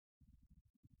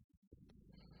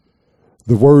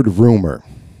The word rumor,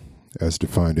 as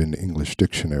defined in the English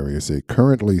dictionary, is a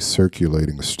currently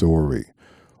circulating story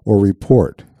or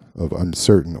report of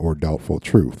uncertain or doubtful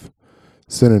truth.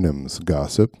 Synonyms: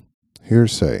 gossip,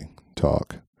 hearsay,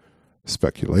 talk,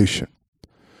 speculation.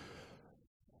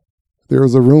 There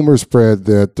was a rumor spread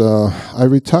that I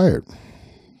retired.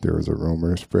 There was a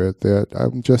rumor spread that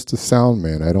I'm just a sound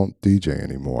man. I don't DJ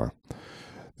anymore.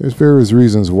 There's various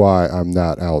reasons why I'm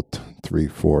not out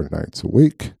 3-4 nights a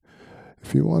week.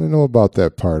 If you want to know about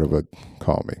that part of it,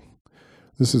 call me.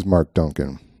 This is Mark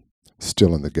Duncan,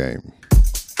 still in the game.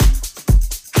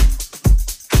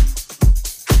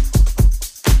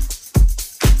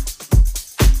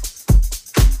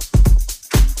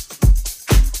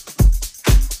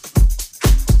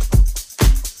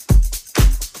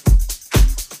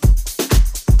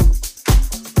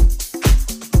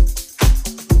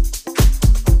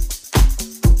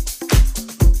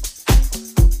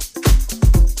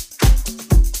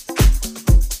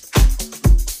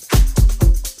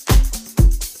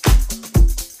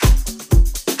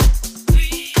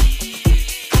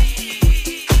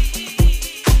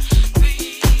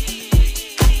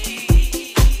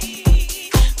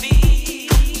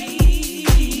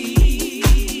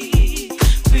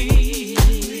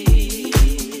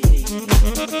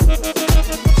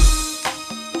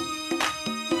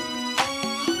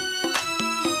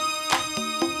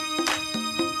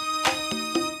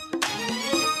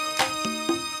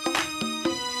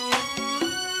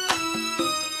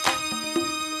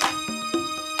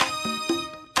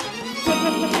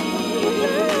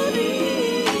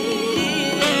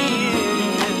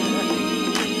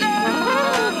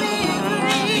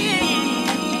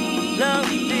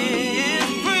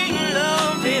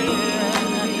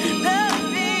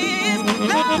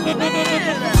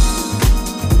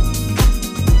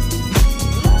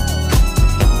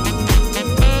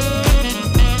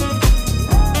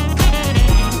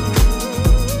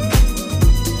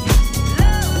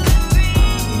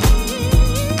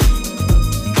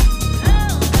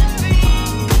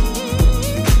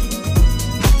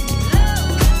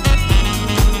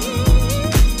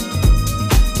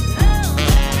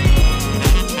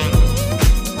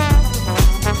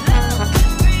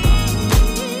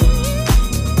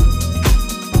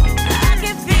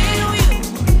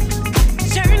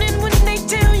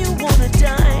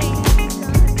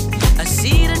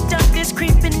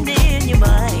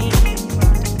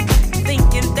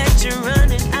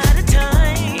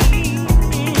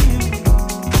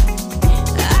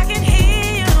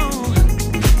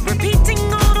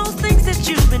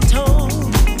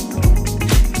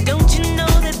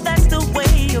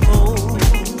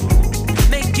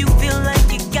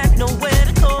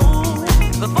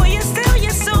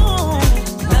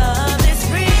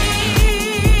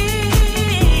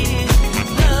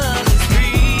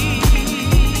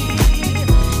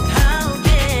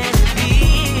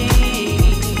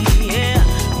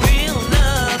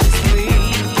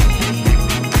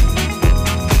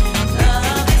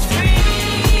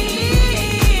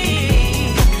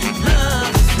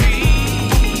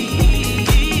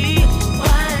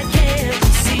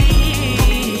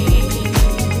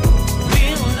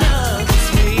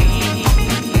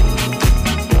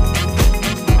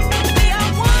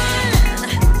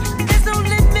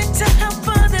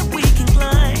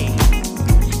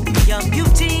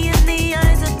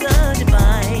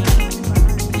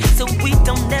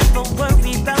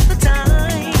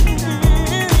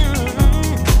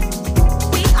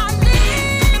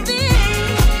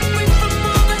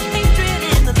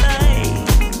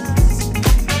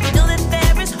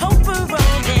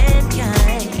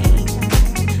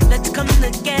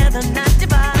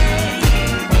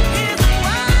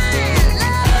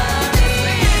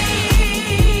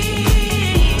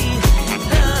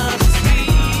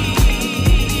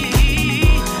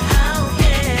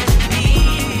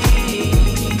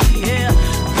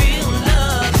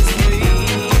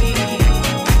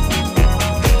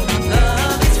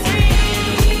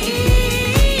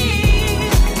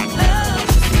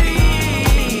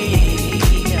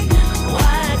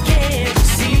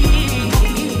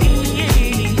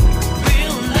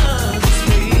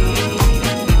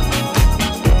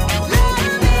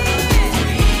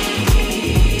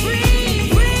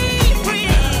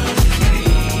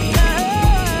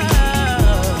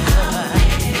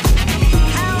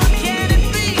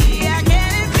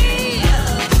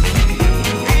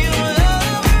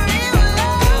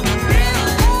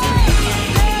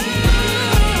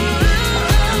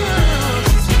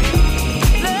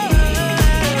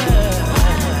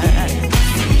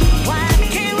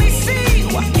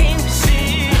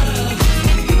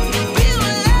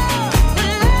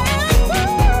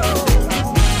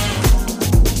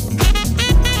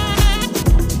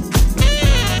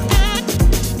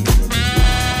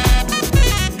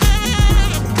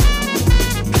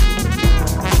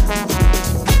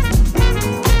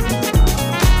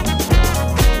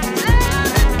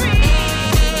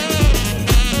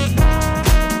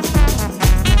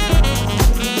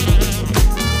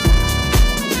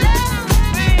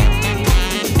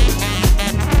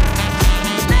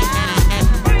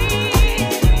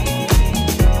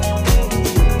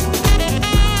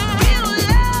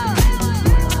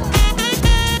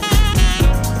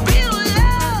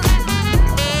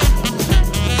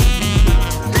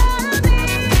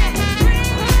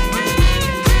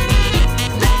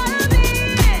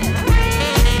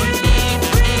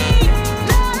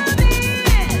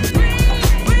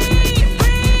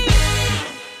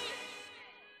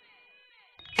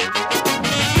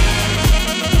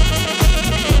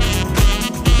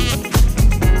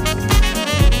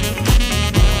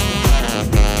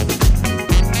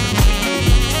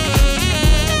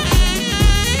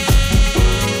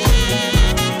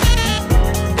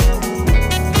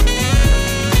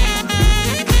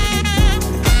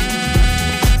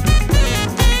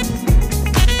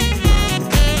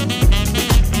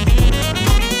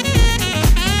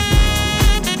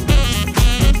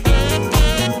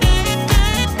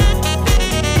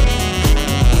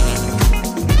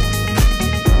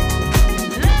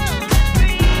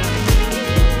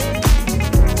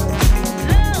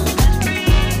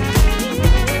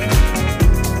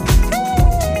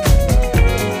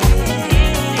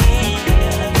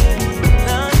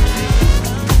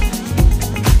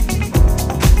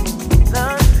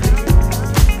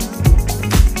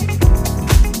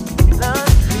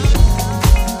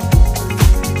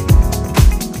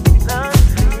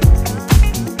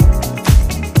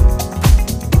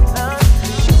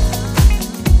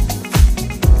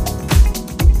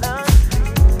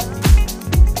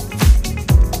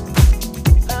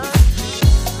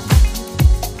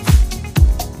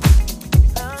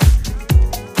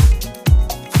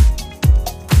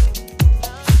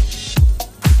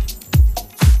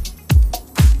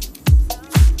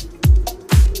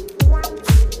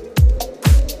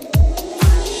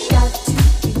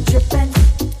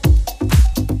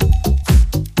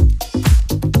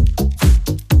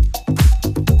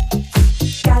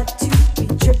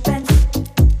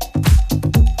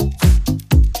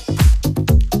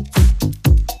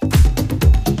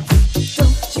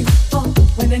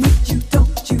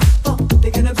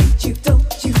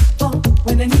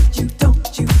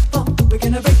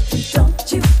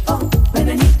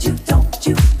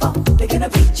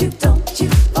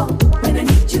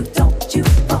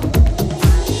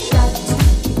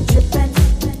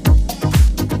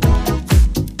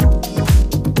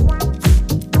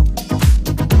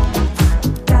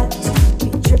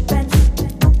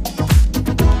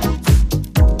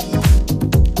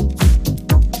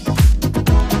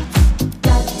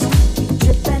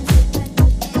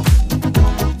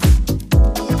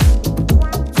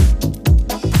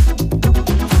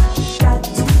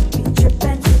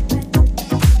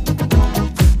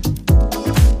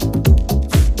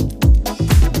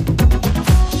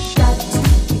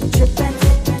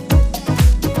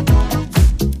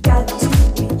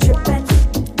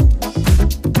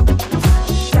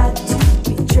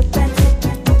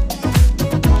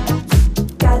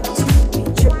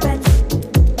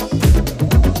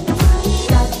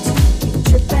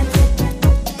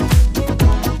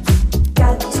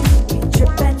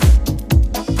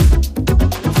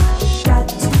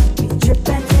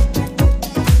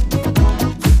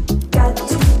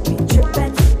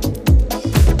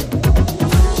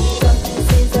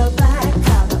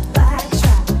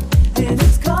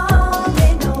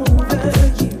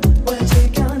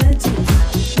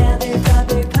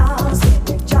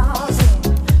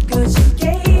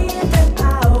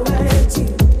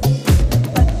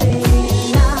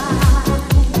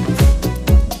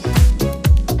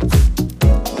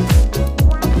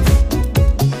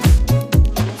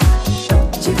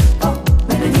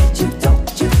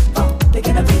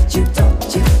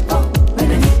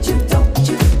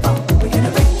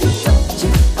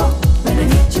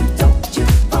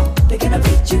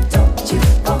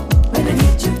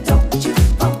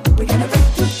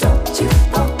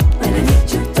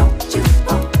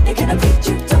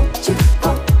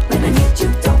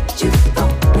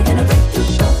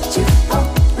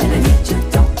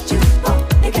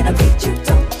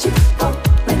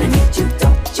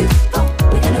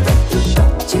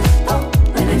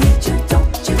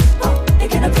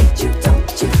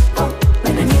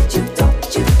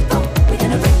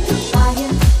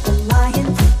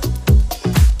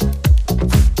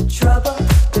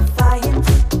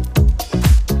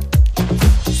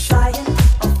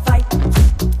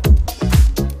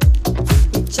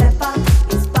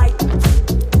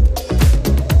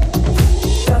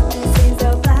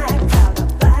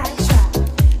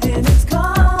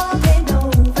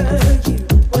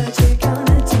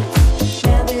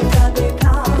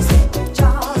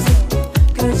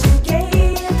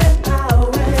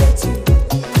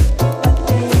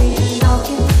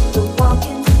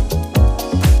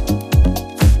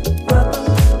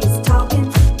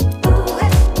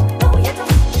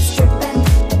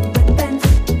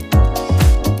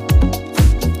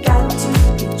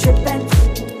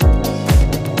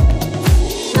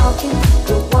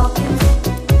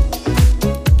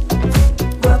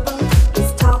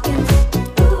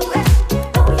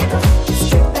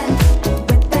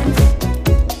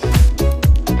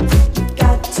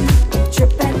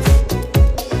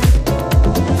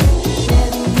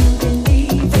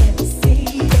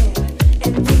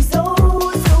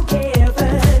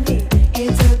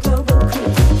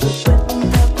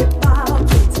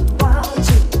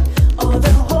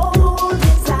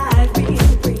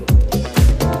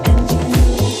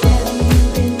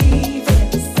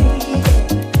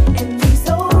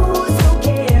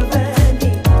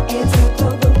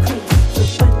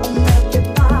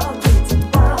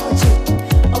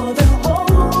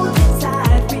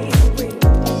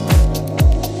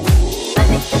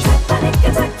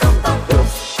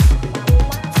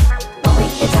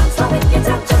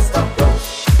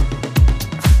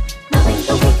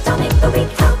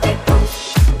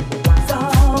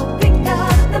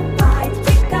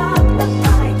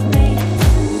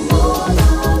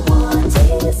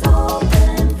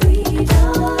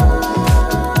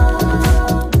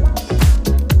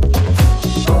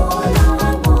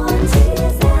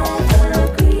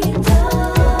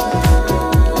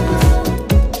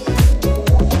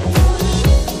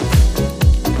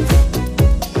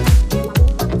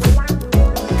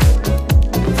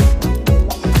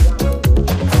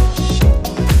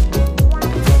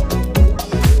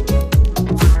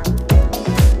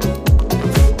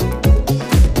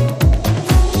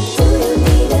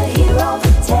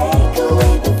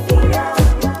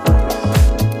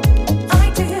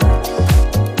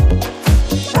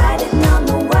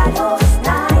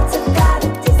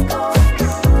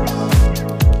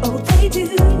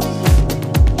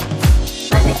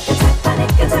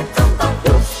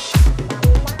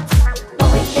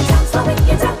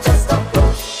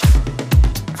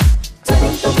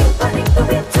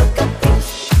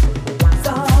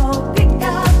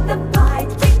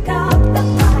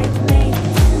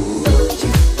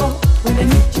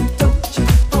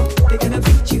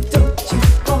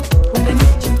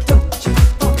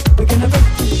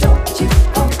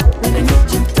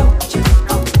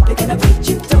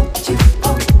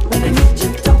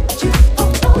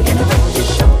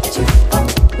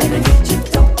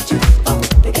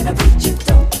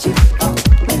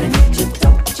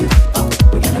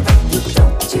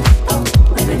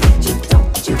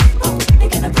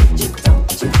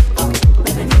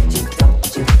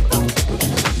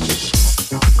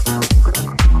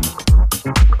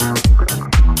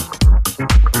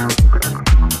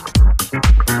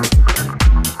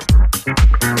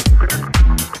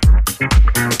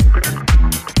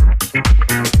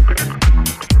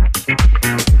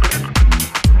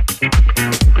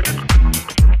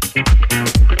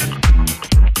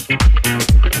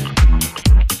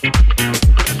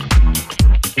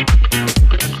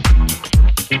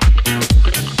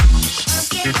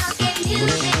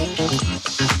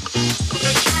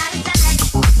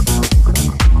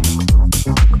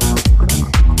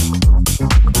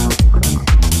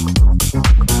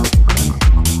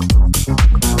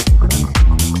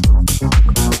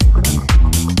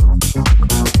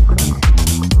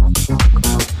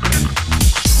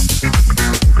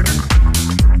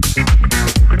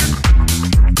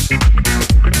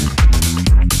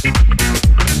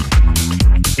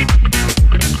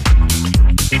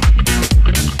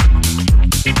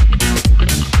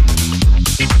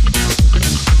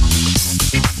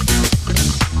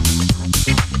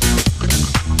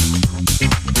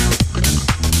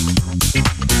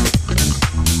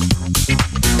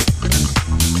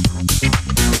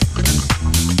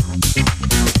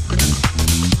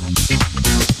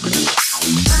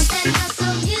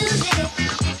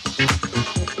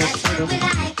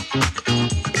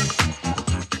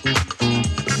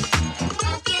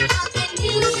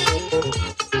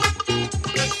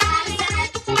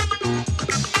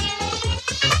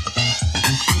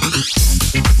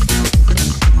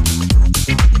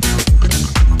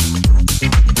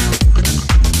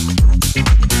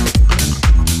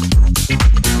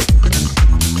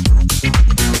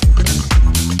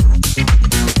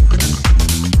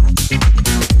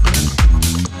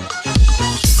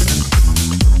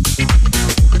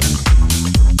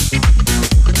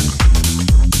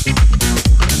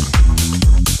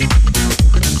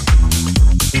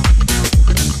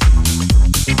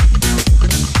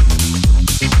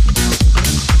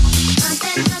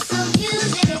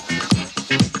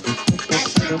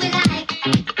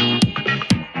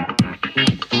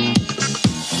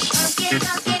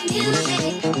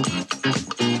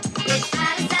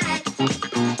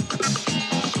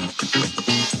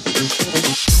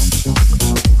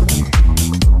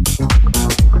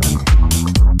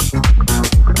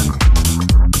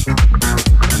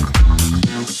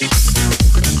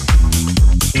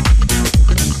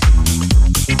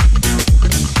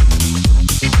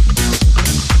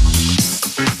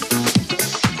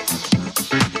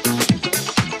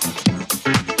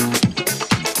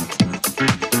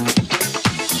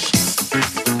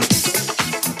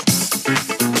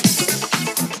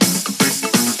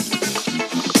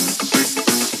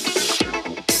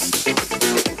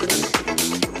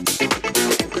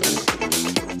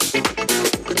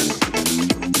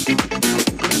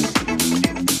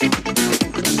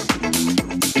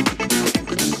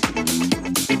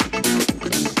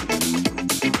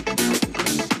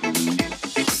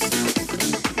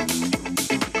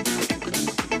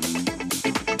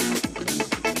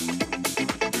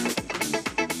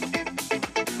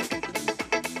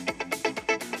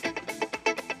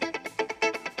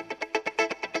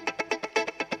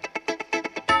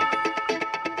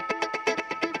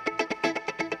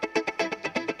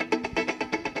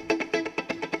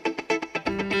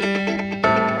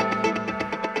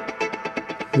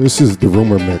 This is the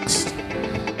Rumor Mix.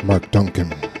 Mark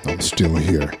Duncan, I'm still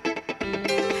here.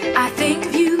 I think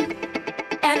of you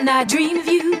and I dream of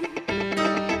you.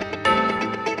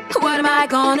 What am I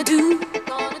gonna do?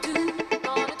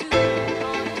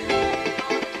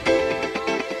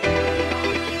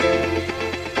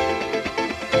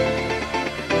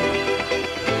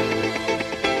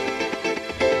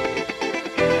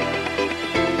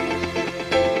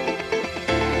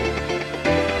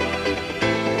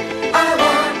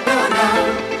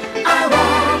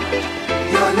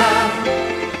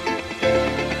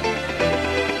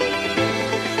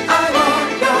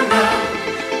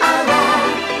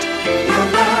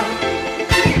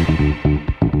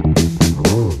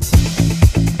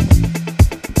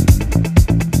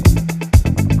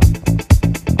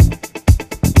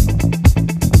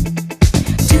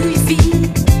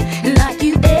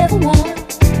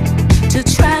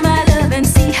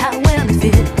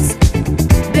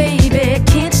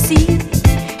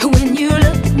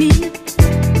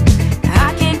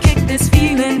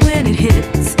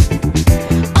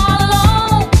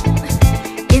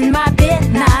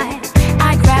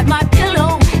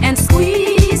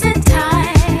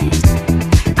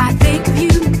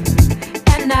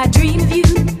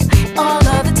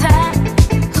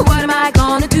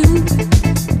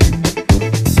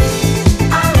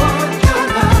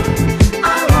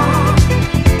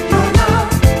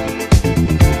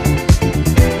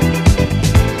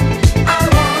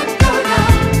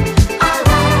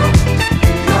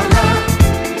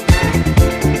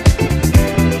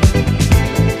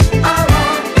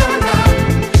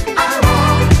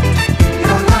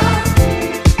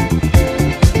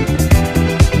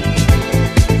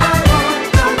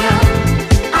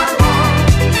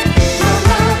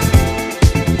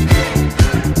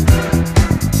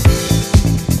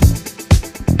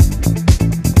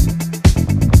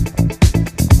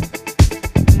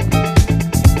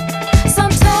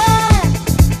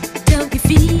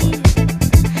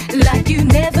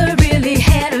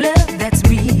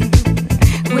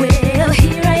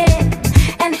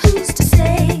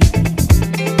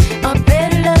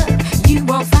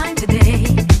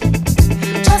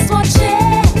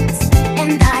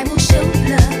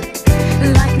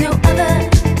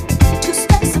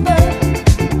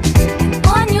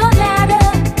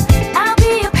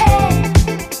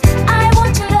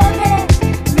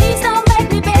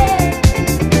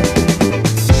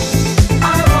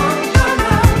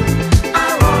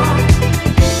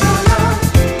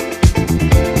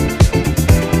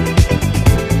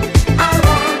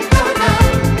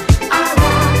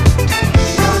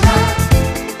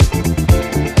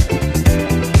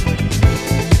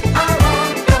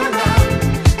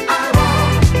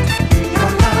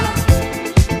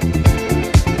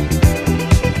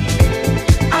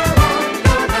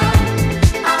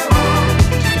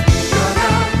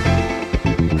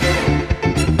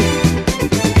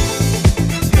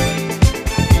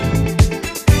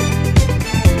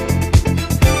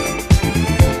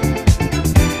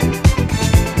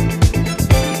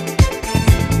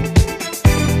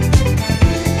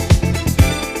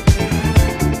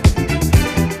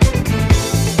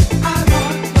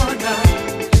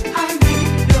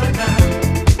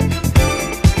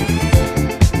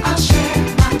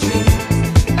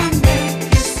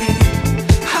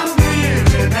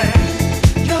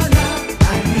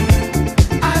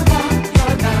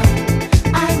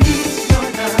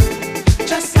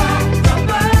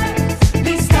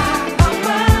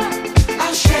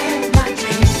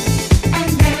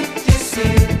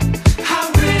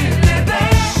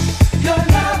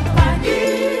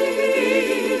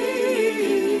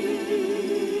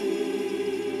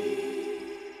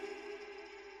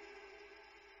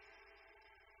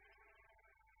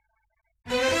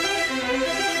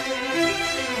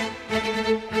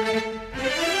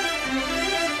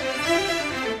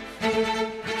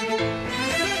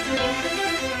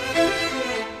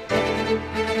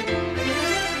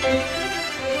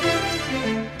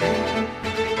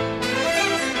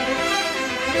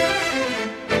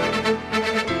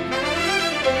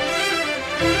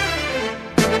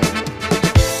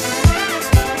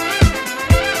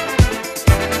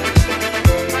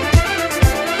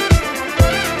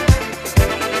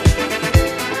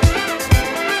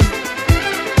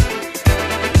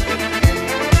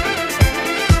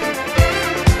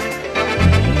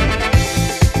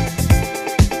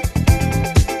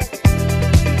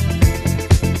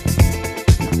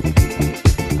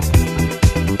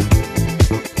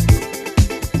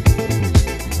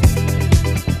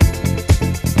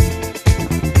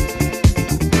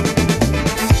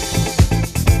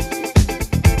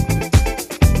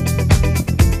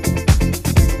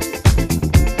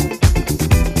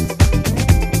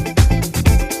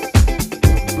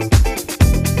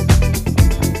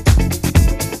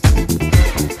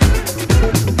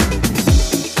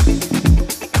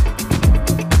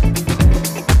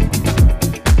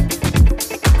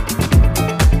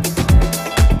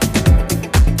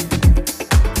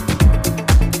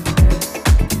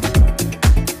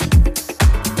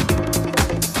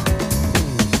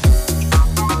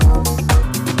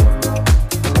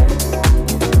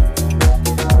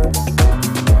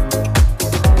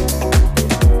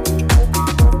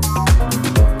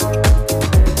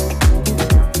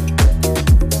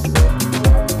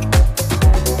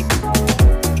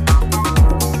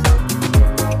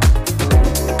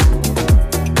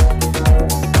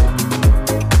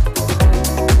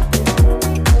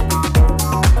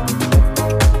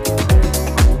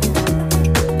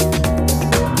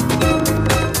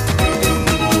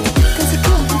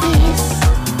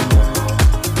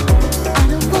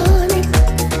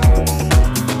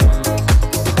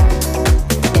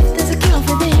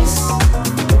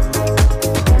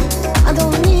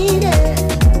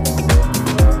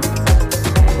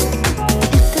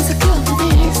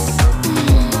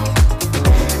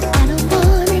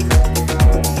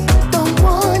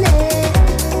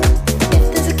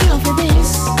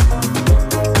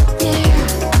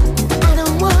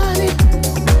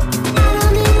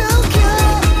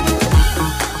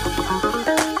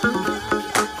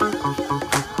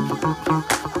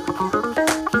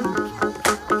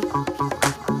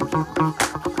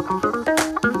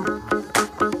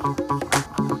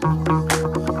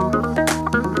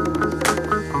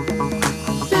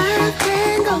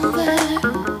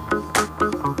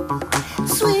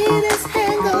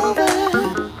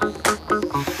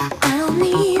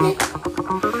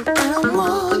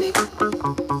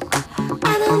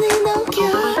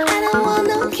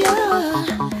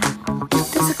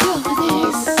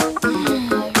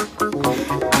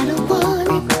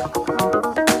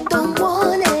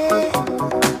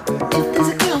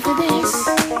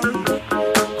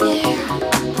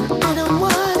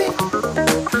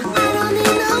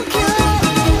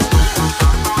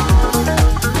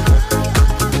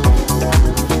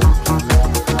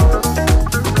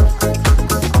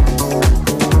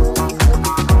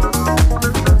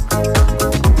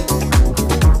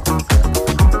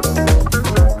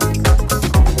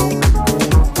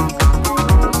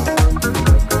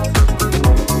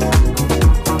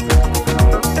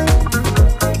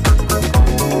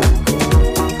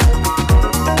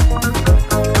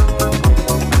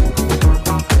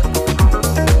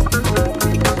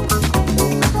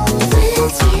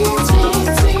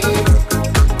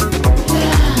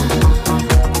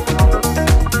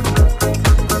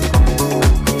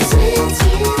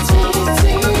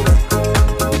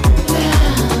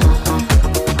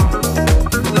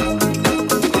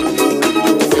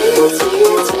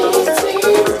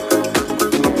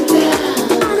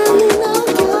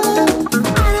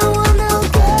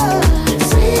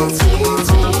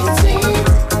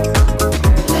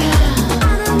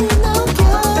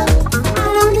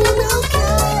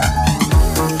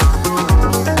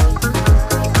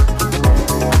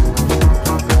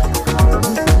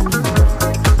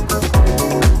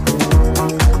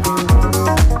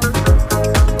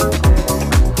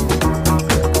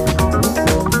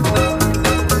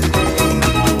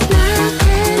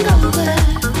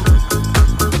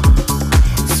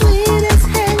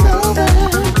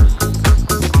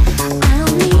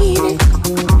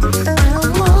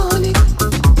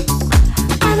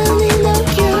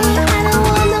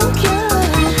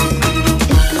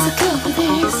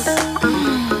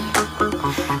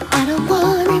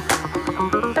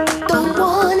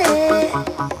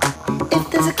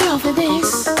 for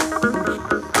this.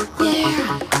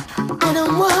 Yeah, I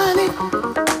don't want it. I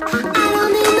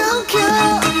don't need no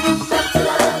cure. Love to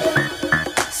love you,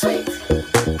 sweet.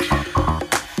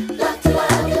 Love to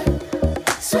love you,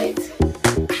 sweet.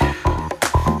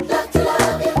 Love to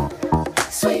love you,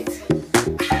 sweet.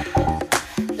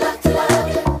 Love to love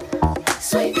you,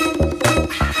 sweet.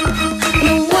 I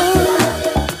don't want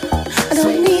it. I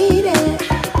don't need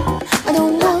it. I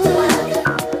don't want it.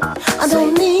 I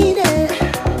don't need it.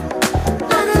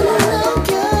 I don't want no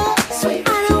cure. I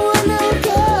don't want no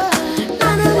cure. I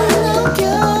don't want no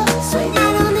cure. I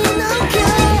don't need no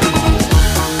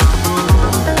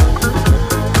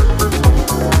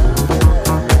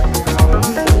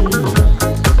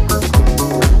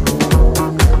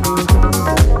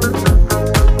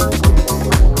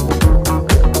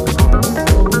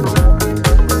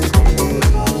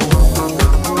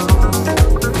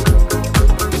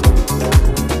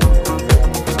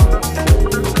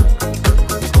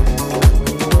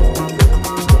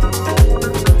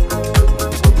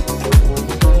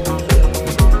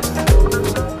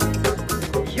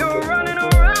You're running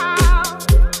around.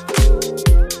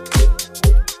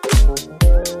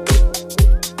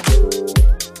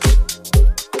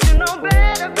 You know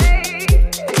better, babe.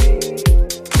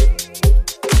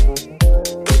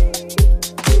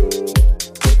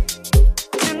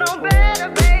 You know better,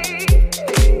 babe.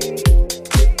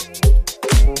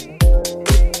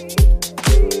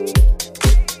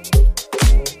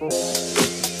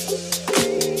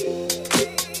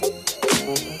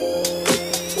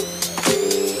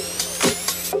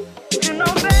 You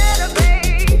know better,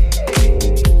 babe.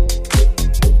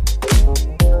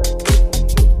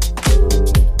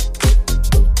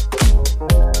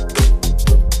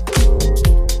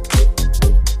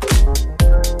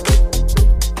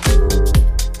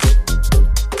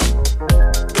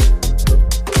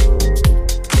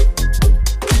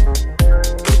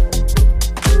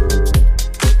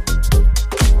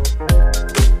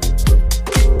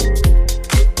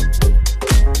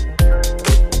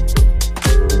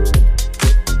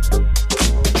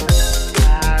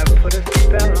 I put a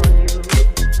spell on you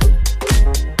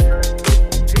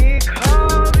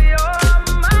because you're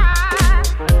mine.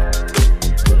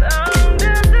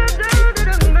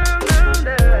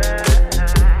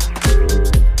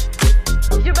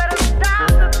 You better stop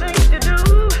the things you do.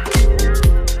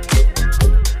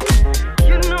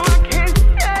 You know I can't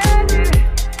stand it.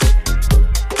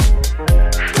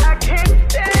 I can't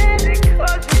stand it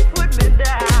 'cause you put me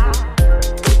down.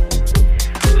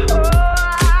 Oh,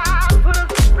 I put a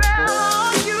spell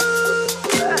on you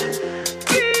because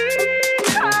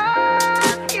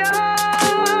you're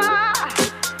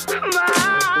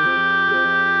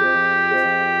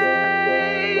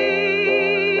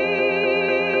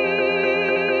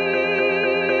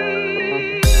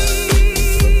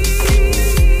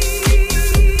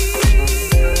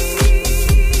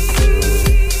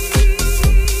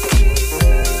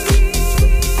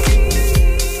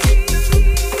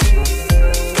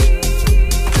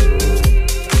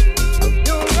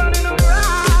You're running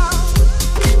around.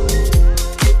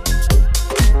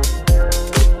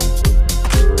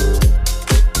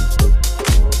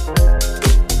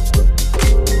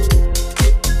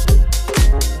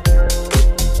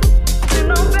 You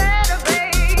know better,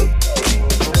 babe.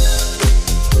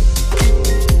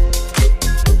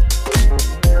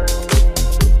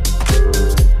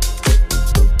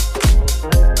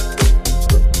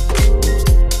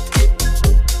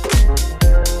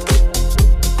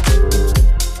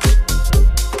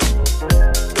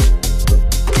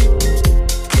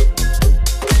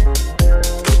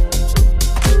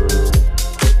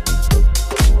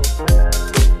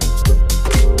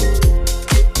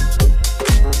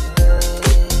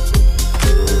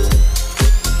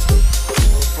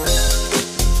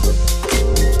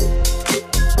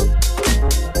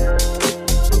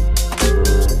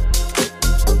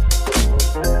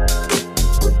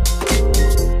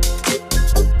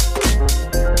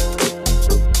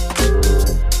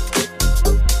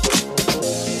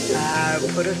 I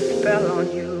put a spell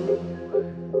on you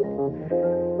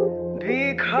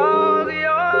because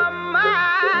you're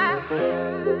mine.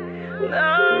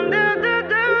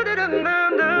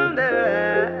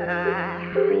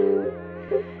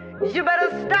 You better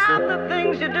stop the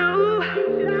things you do.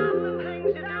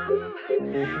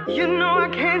 You know I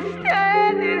can't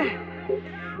stand it.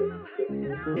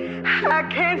 I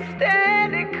can't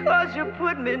stand it 'cause you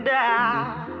put me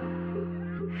down.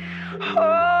 Oh,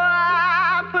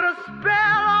 I put a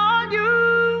spell on you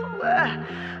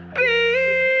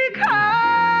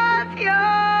because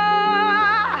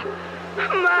you're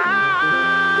mine.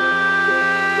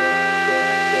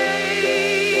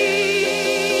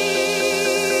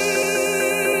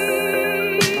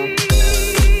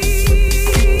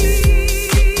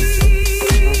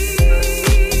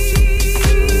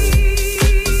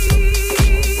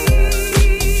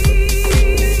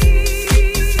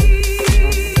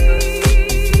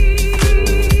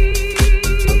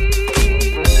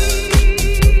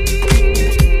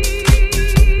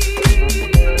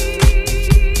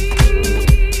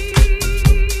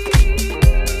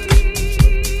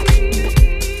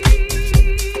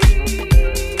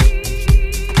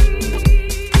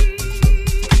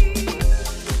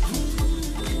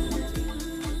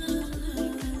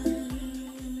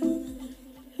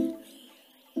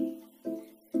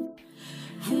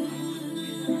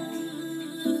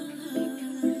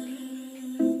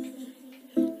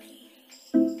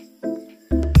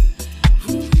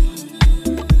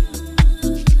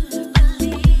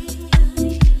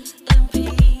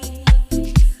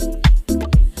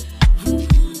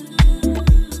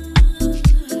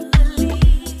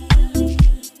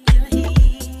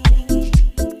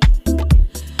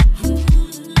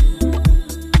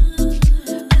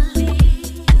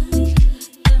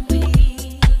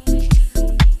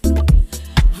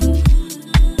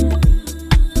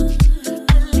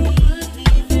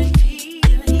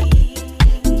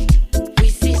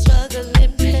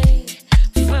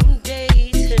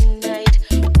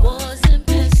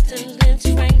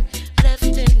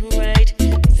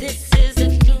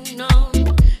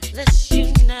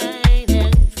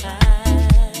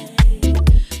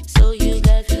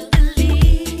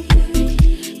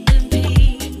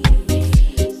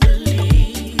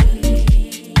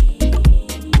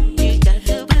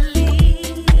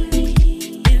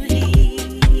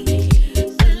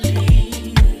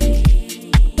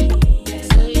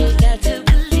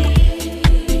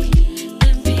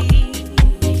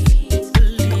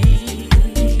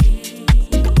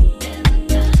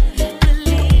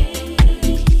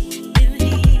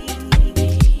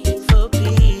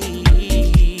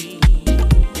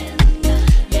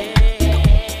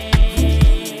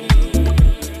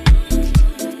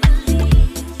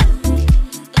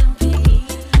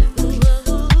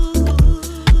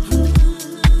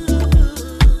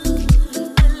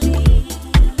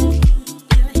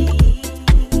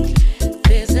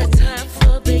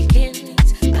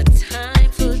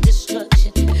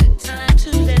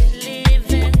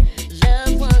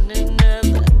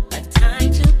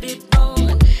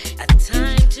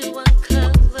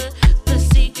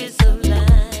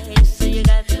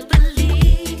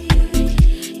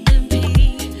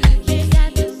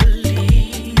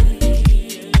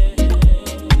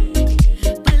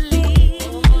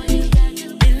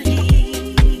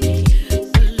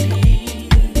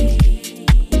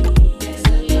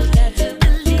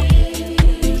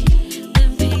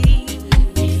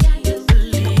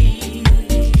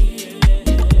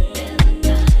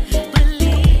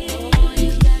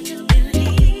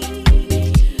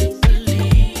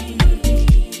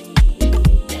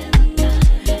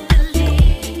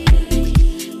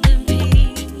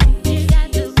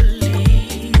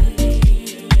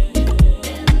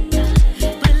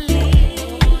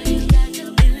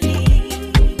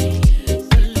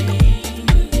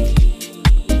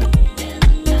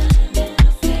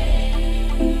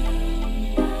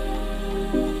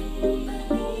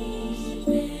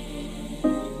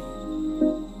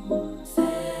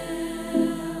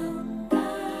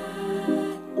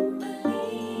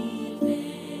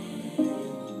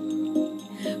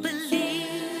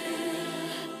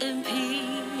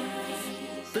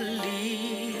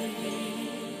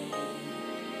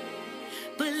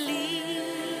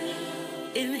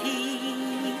 and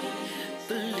he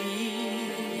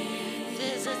believes.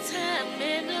 There's a time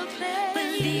and a place.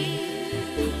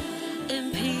 Believe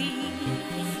in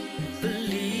peace.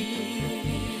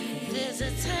 Believe. There's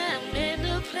a time and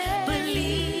a place.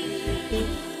 Believe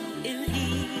in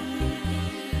he.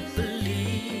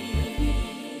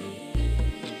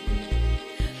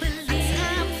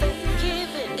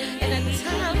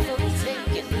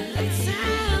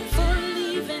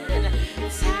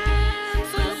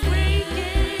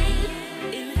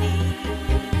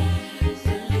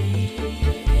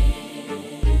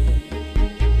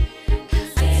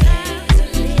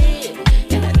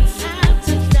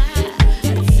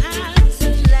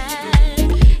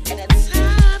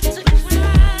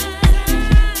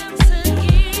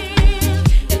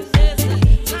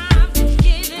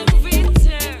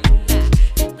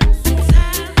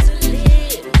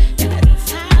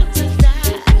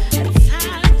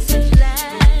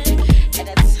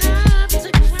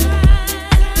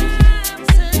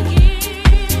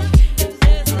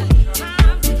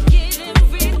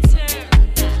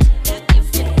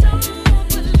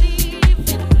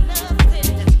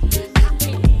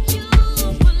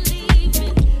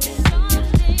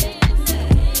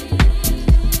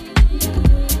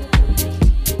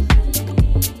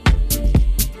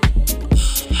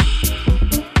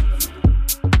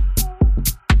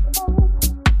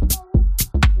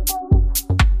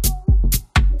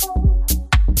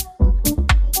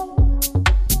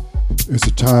 There's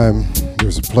a time,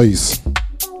 there's a place.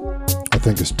 I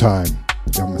think it's time.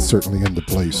 I'm certainly in the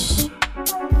place.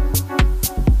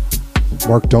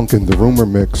 Mark Duncan, the Rumor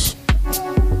Mix.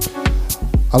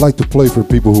 I like to play for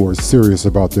people who are serious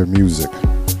about their music.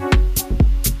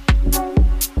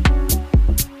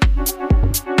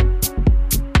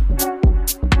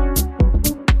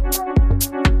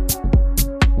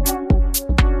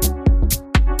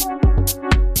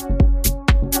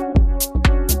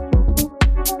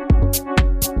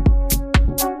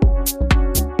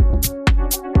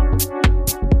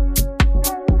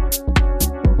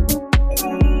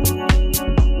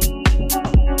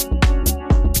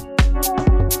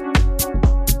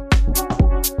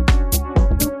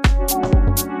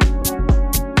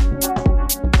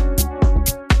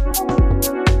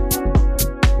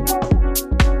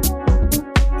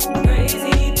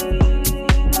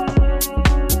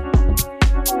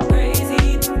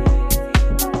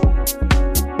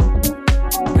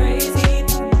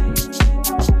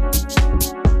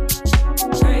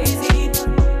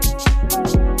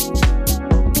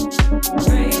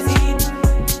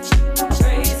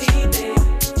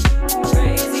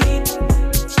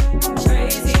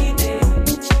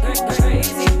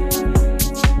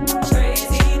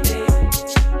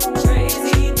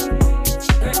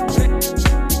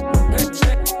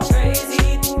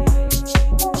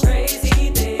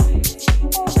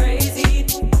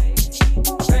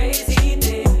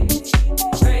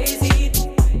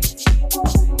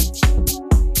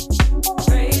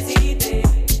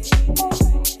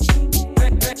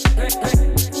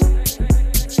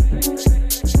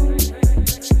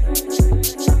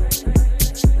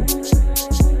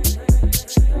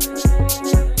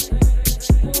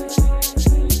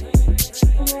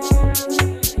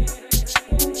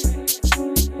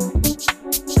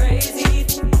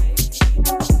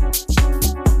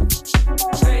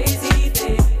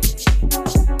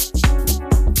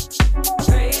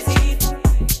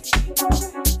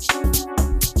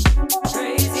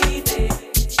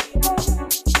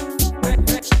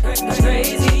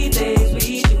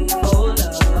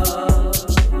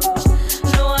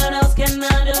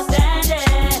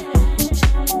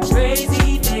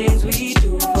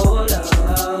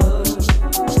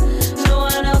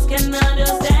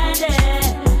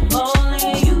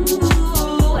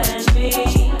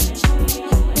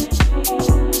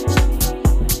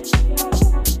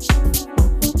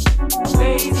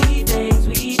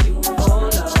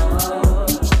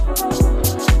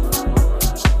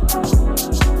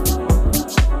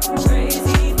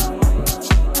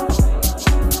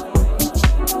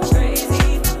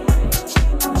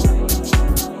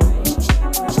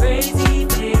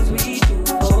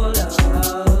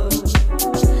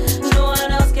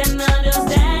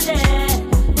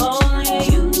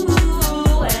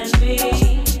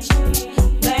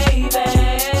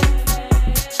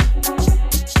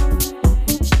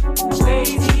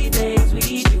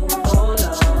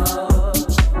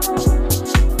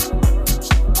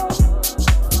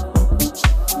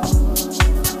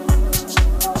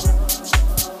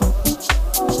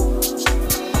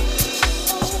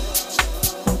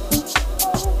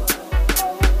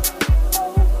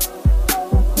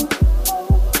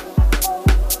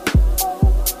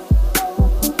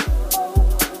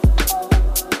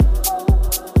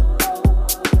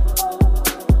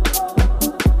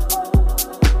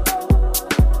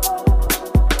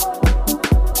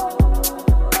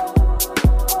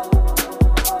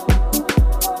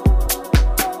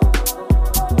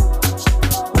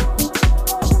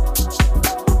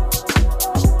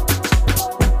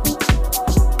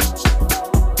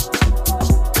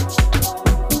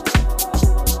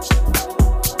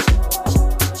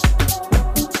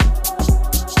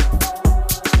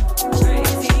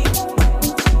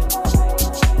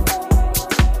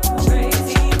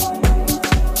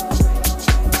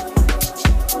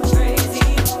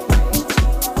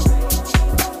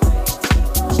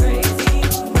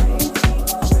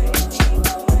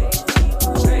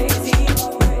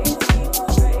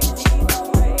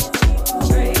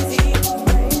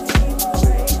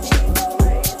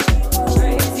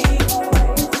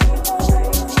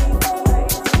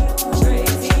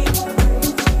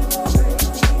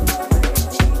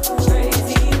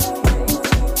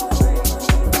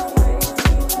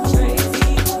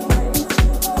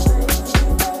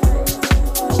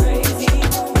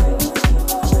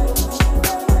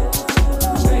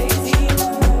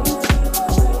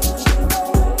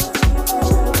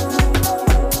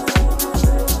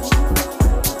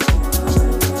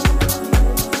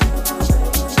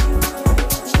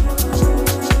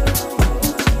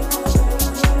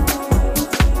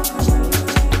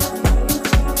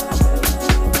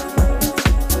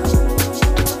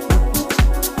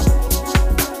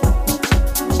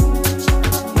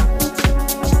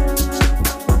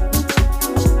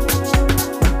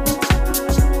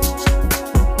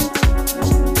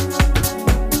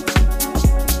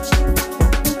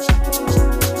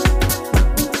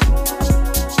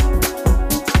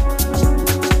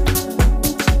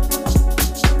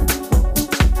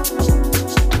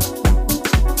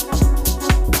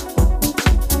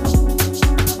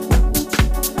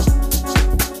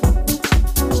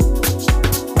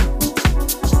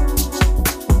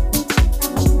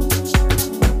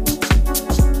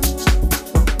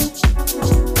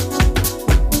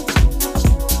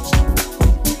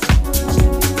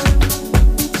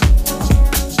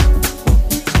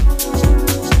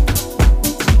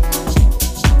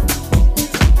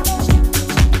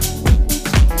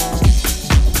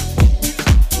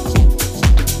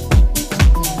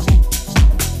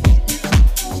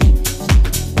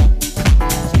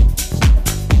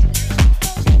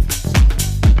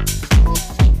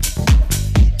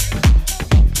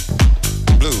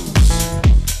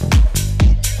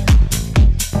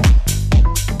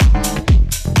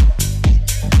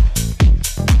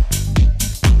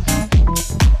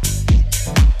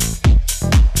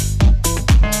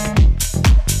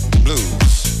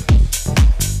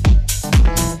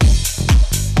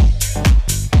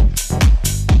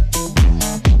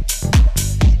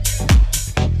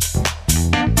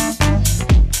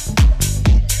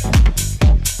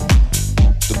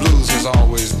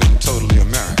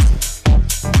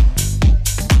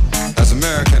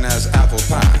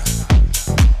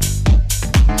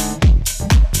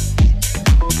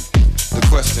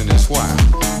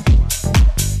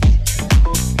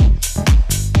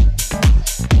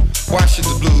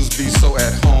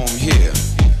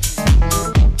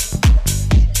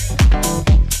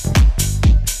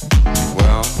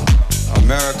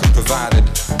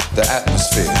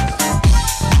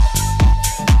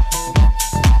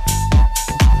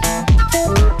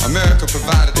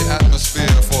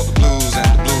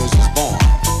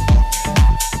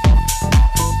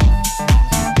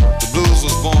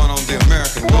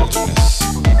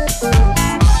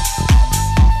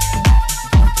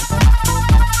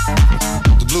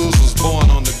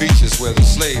 where the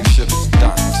slave ships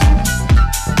docked.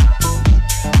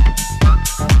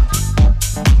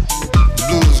 The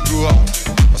blues grew up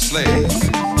a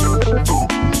slave.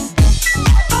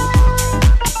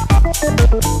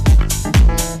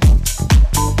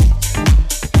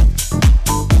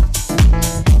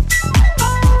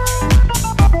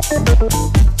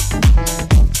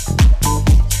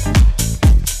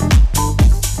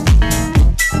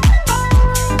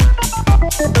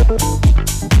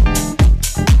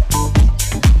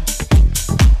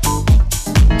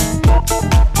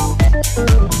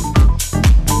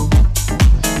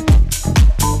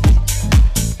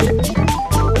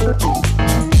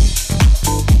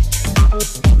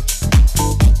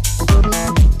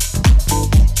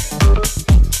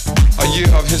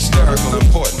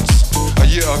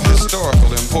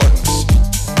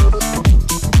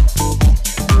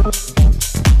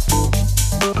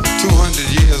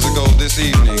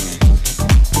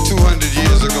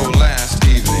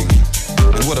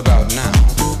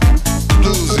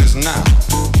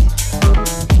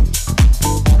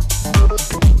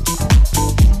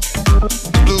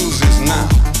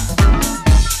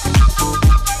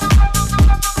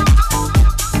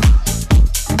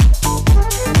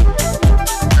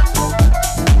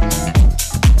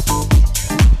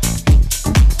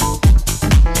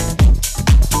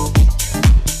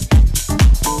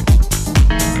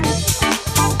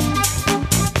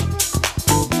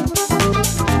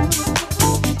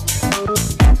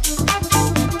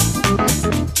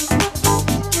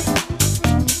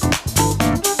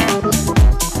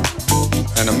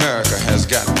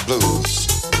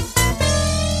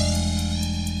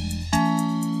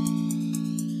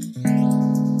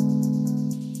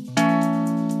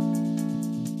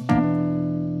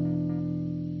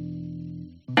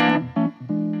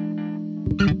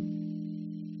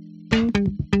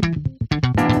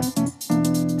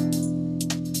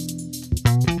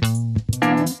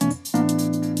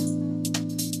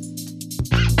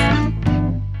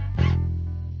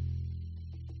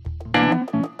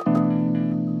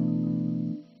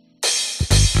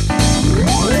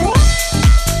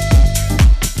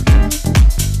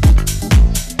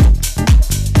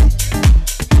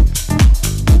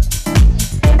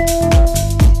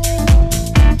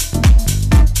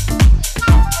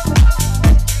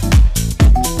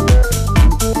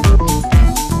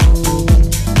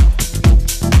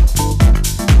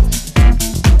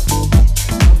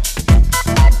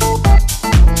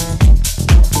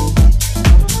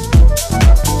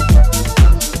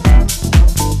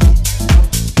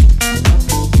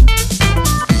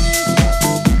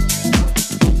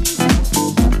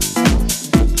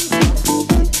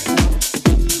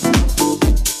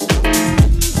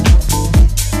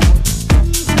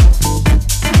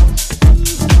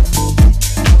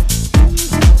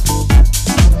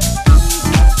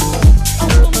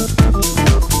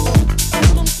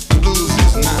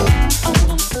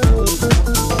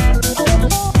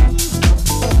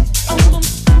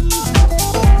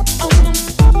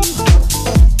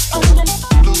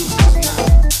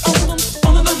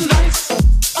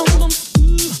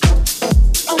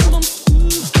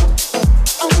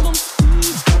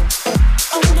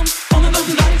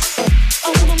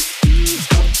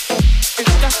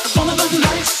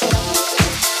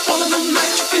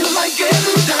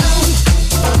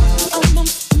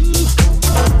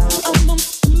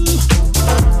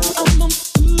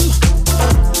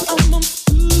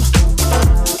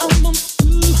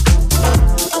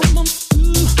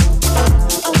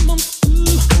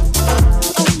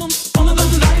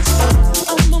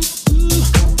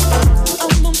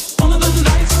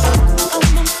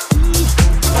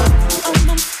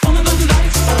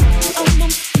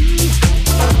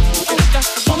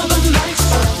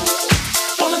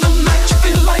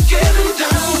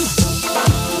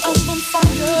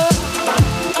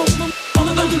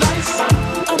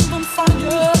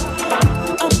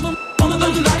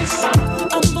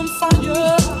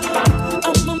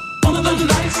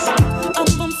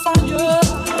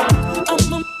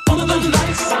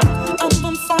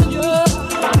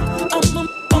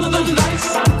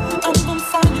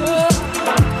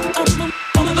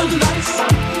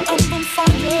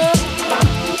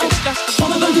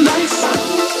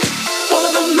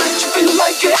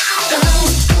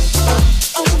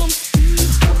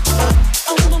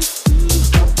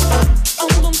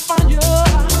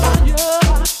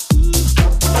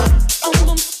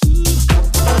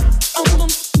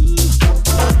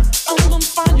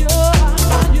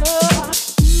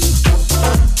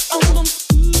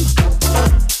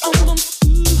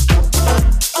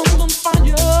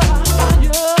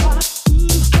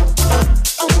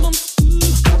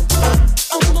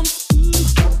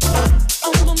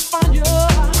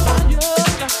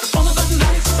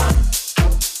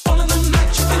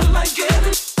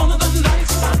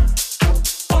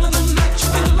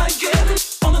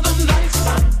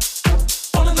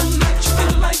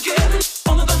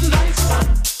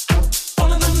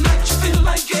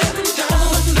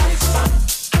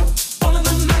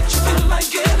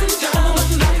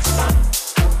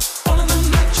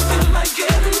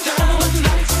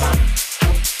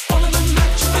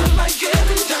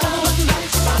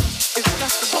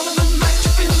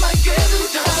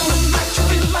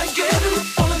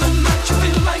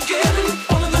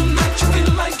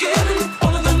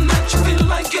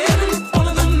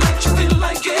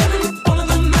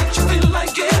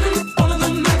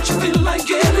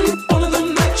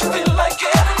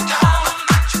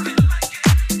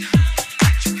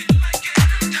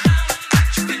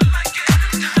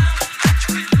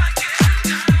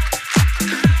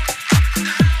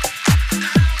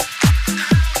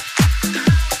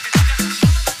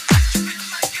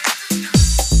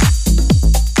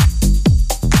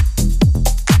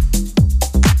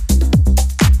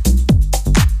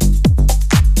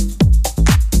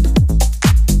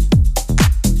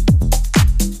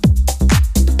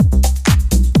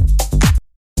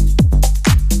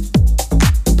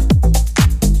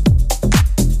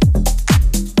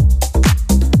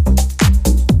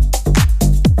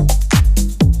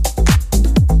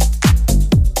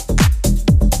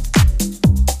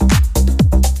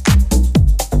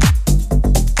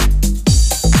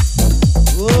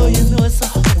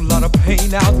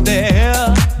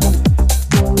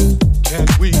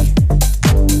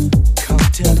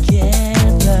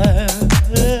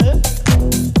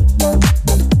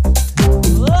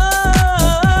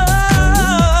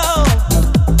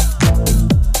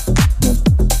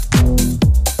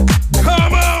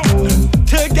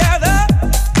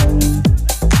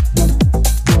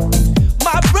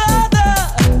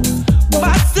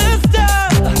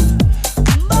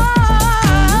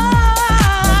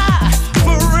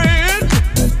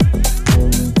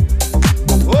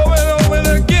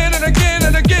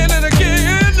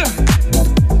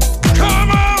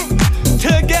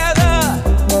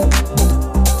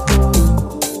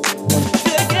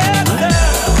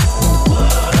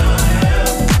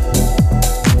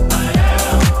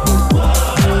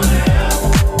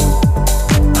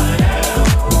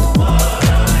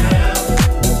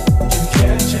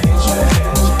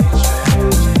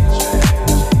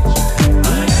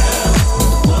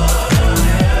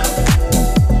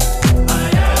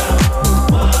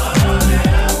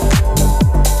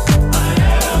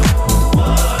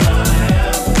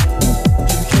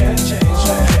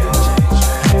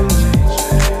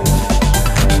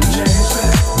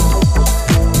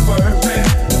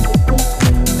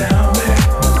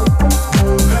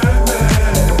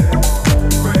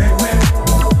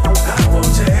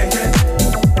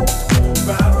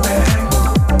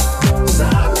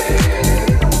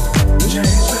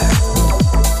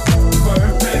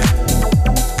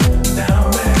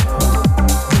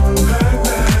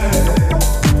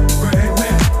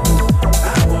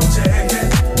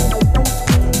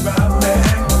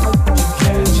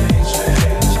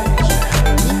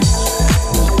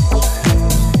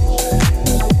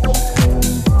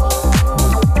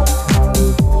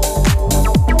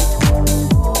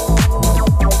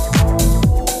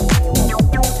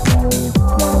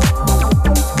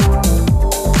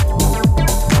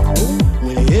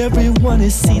 Everyone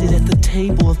is seated at the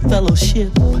table of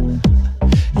fellowship,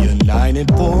 united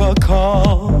for a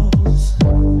cause.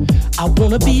 I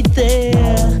wanna be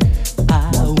there,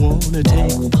 I wanna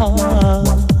take part.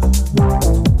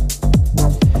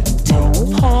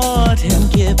 Take part in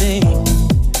giving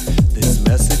this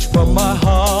message from my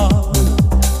heart.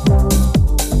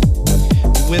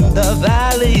 When the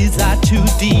valleys are too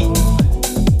deep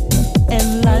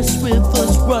and life's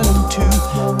rivers run too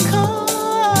cold,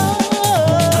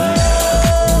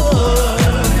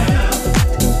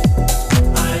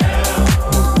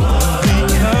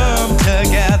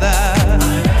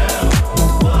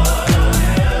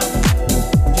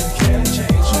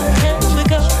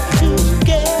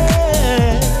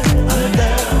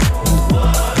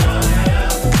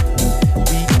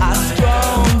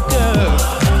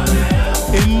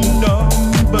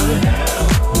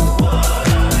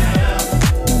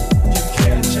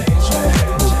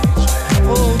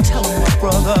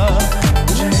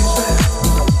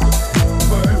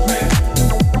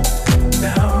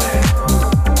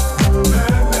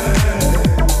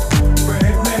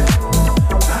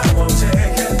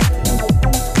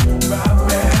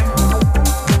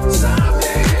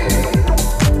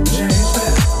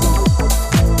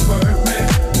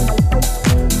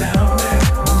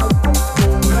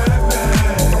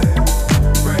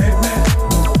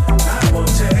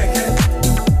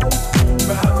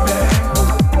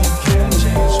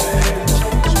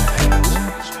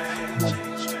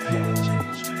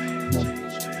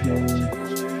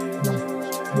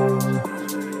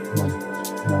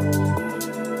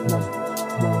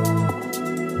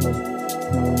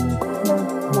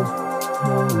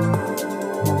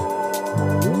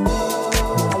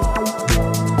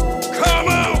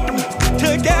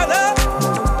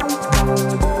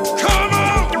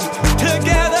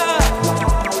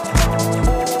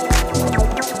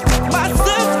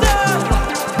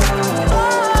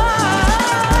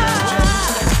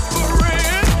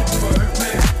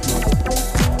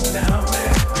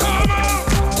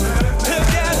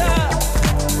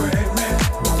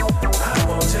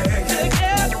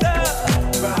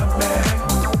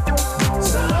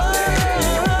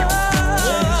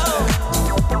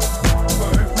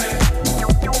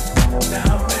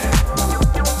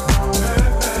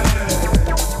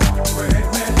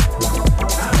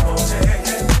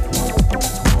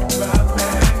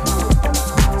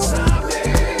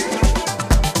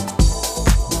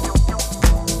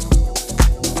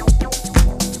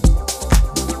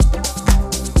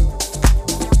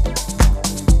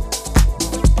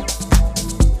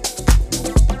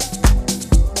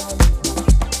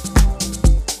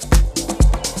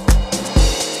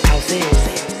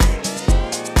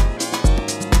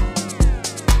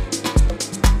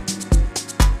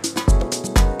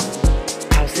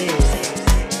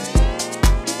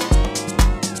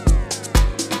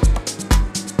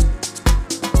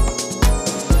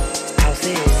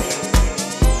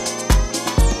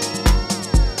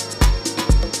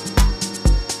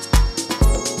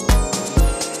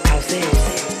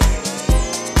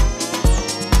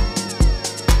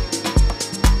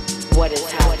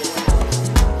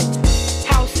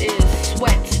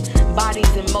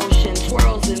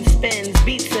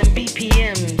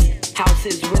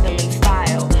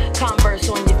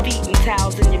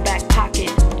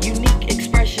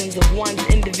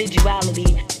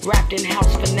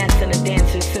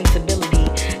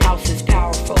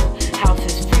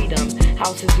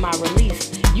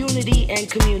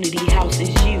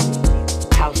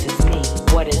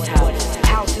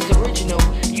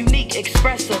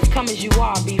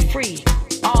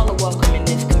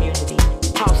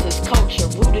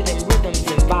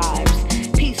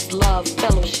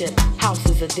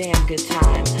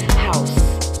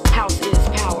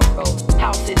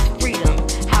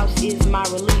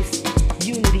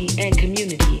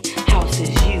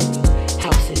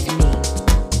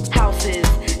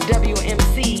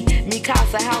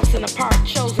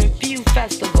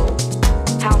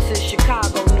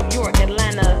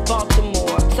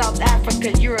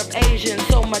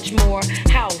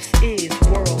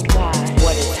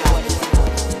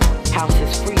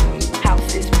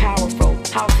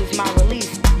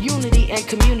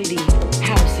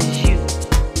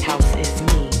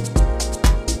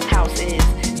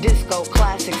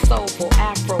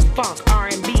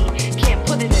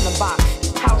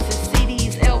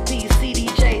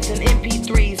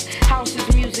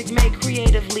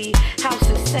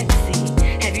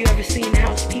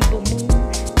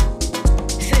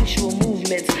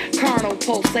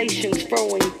 pulsations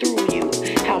flowing through you.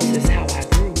 House is how I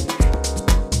groove.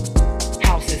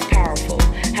 House is powerful.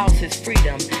 House is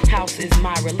freedom. House is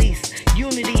my release.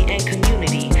 Unity and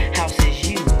community. House is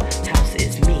you. House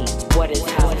What is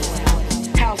house?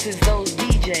 House is those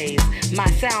DJs, my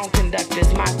sound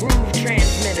conductors, my groove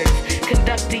transmitters,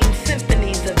 conducting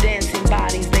symphonies of dancing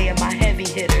bodies. They are my heavy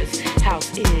hitters.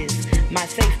 House is my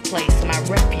safe place, my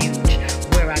refuge,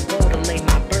 where I go to lay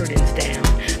my burdens down,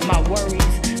 my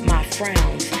worries, my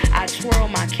frowns. I twirl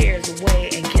my cares away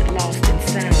and get lost in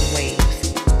sound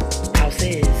waves.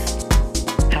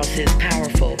 House is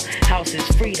powerful. House is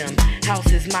freedom.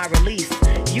 House is my release.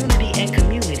 Unity and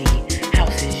community.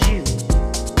 House is you.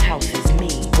 House is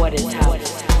me. What is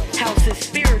house? House is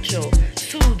spiritual,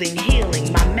 soothing,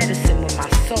 healing, my medicine when my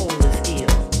soul is ill.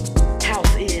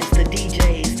 House is the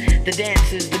DJs, the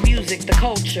dancers, the music, the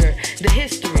culture, the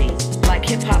history. Like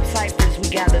hip-hop ciphers, we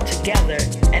gather together,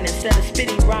 and instead of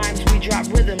spitting rhymes, we drop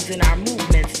rhythms in our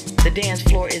movements. The dance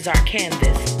floor is our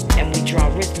canvas, and we draw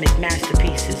rhythmic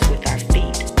masterpieces with our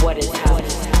feet. What is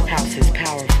house? House is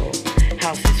powerful.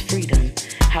 House is freedom.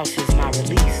 House is my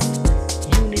release.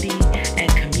 Unity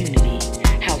and community.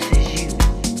 House is you.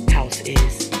 House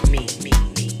is me.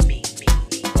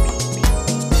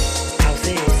 House is. House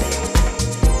is.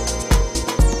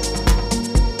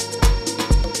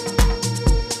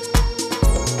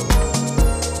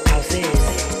 House is.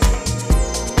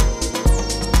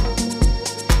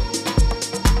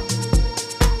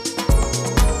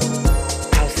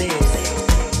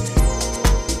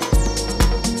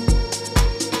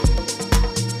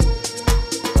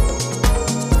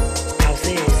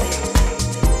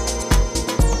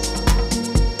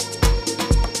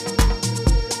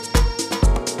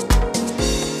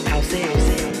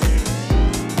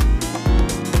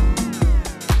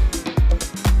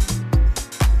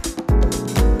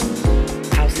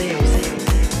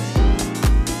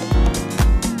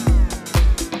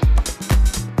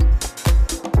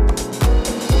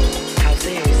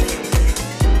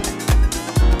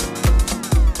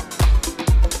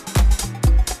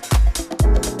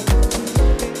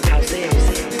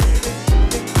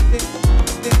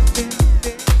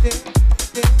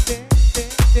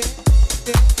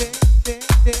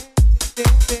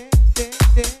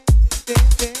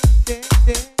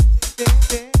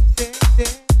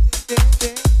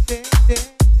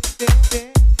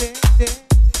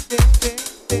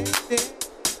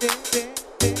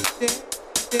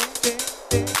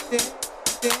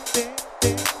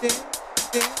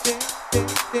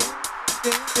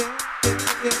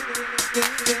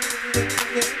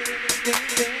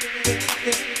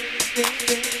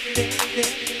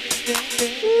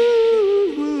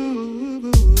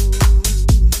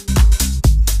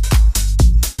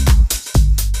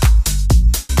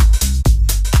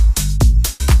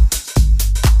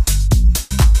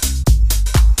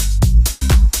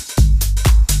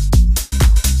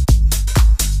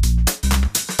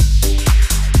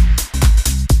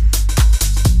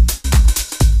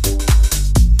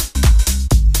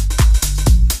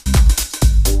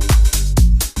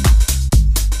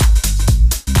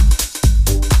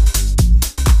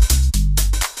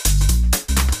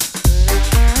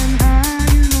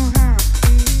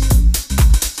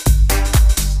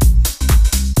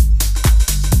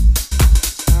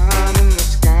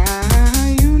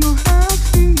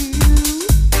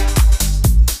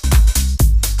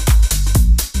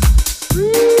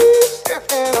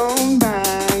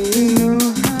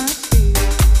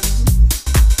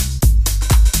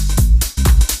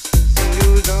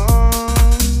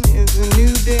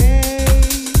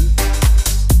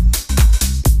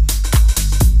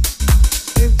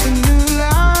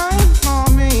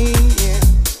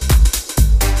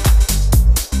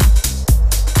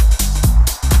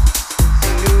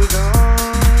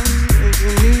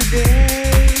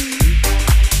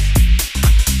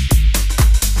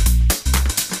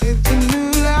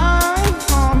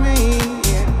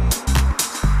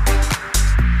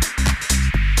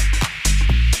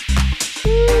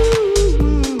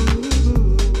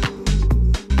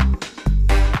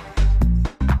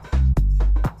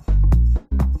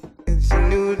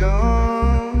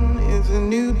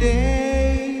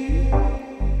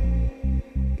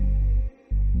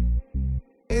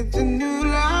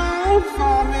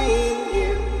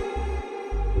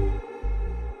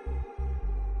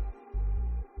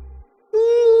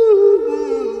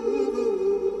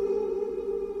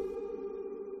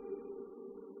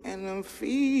 I'm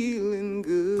feeling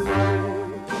good.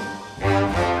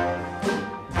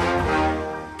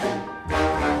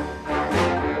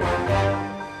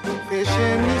 Fish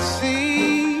in the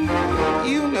sea,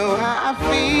 you know how I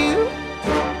feel.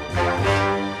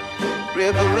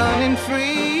 River running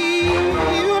free,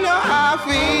 you know how I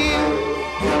feel.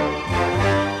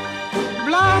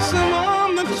 Blossom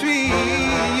on the tree,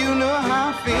 you know how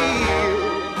I feel.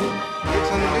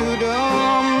 It's a new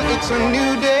dawn, it's a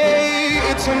new day.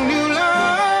 It's a new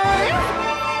life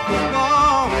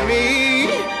for me,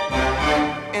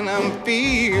 and I'm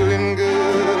feeling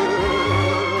good.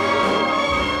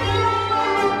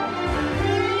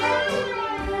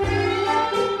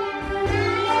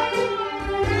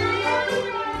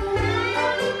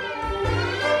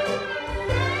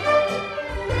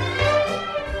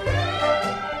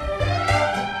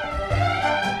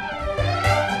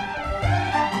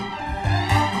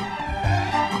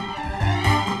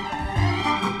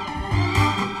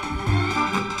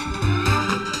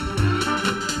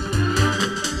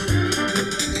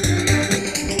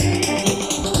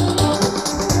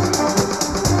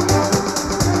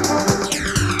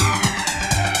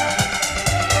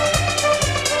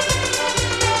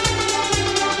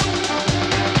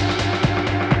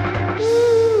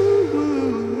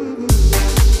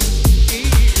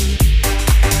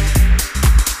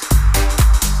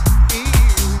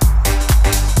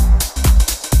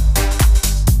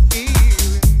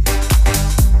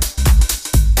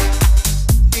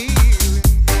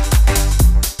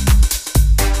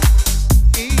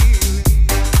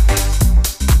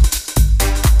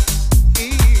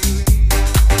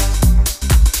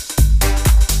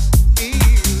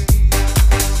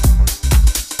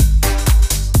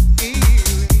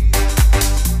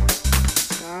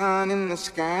 In the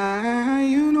sky,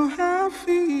 you know how I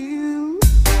feel.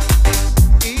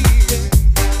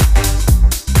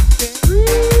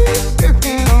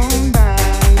 Drifting on by,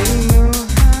 you know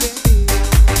how I feel.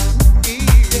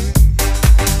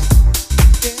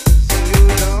 It's a new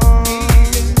dawn,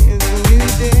 it's a new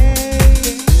day.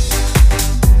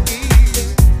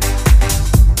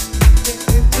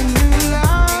 It's a new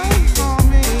life for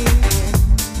me.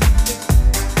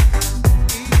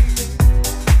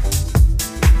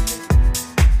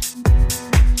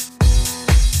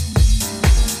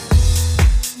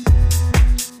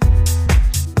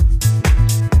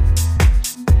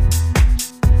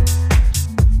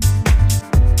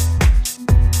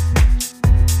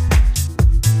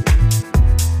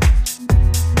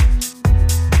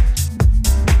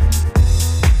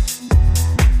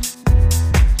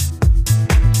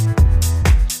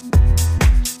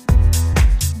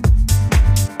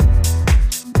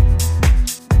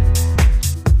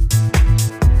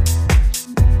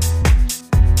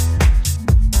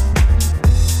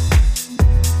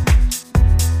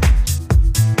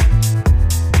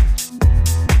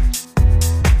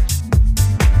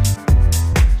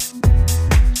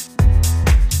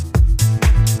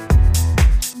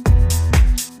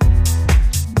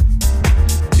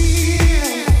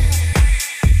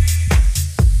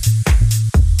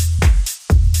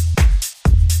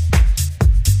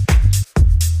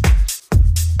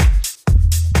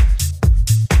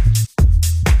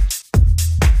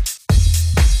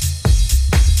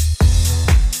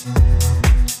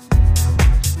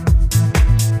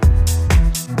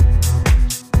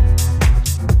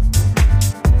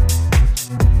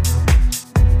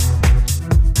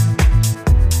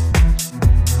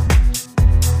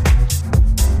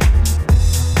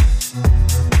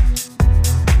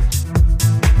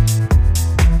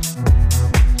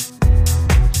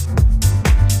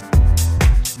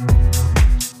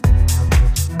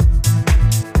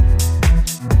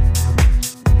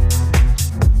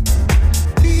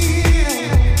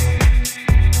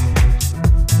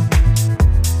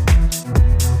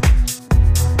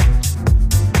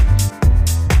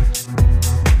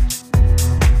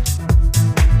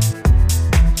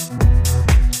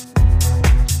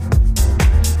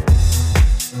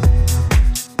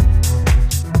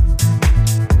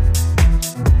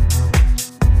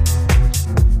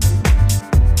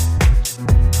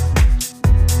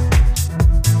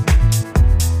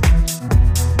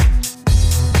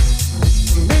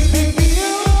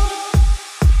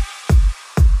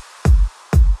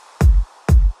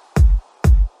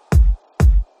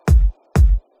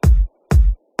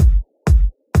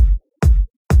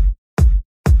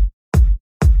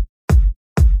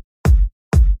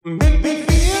 Make me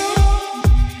feel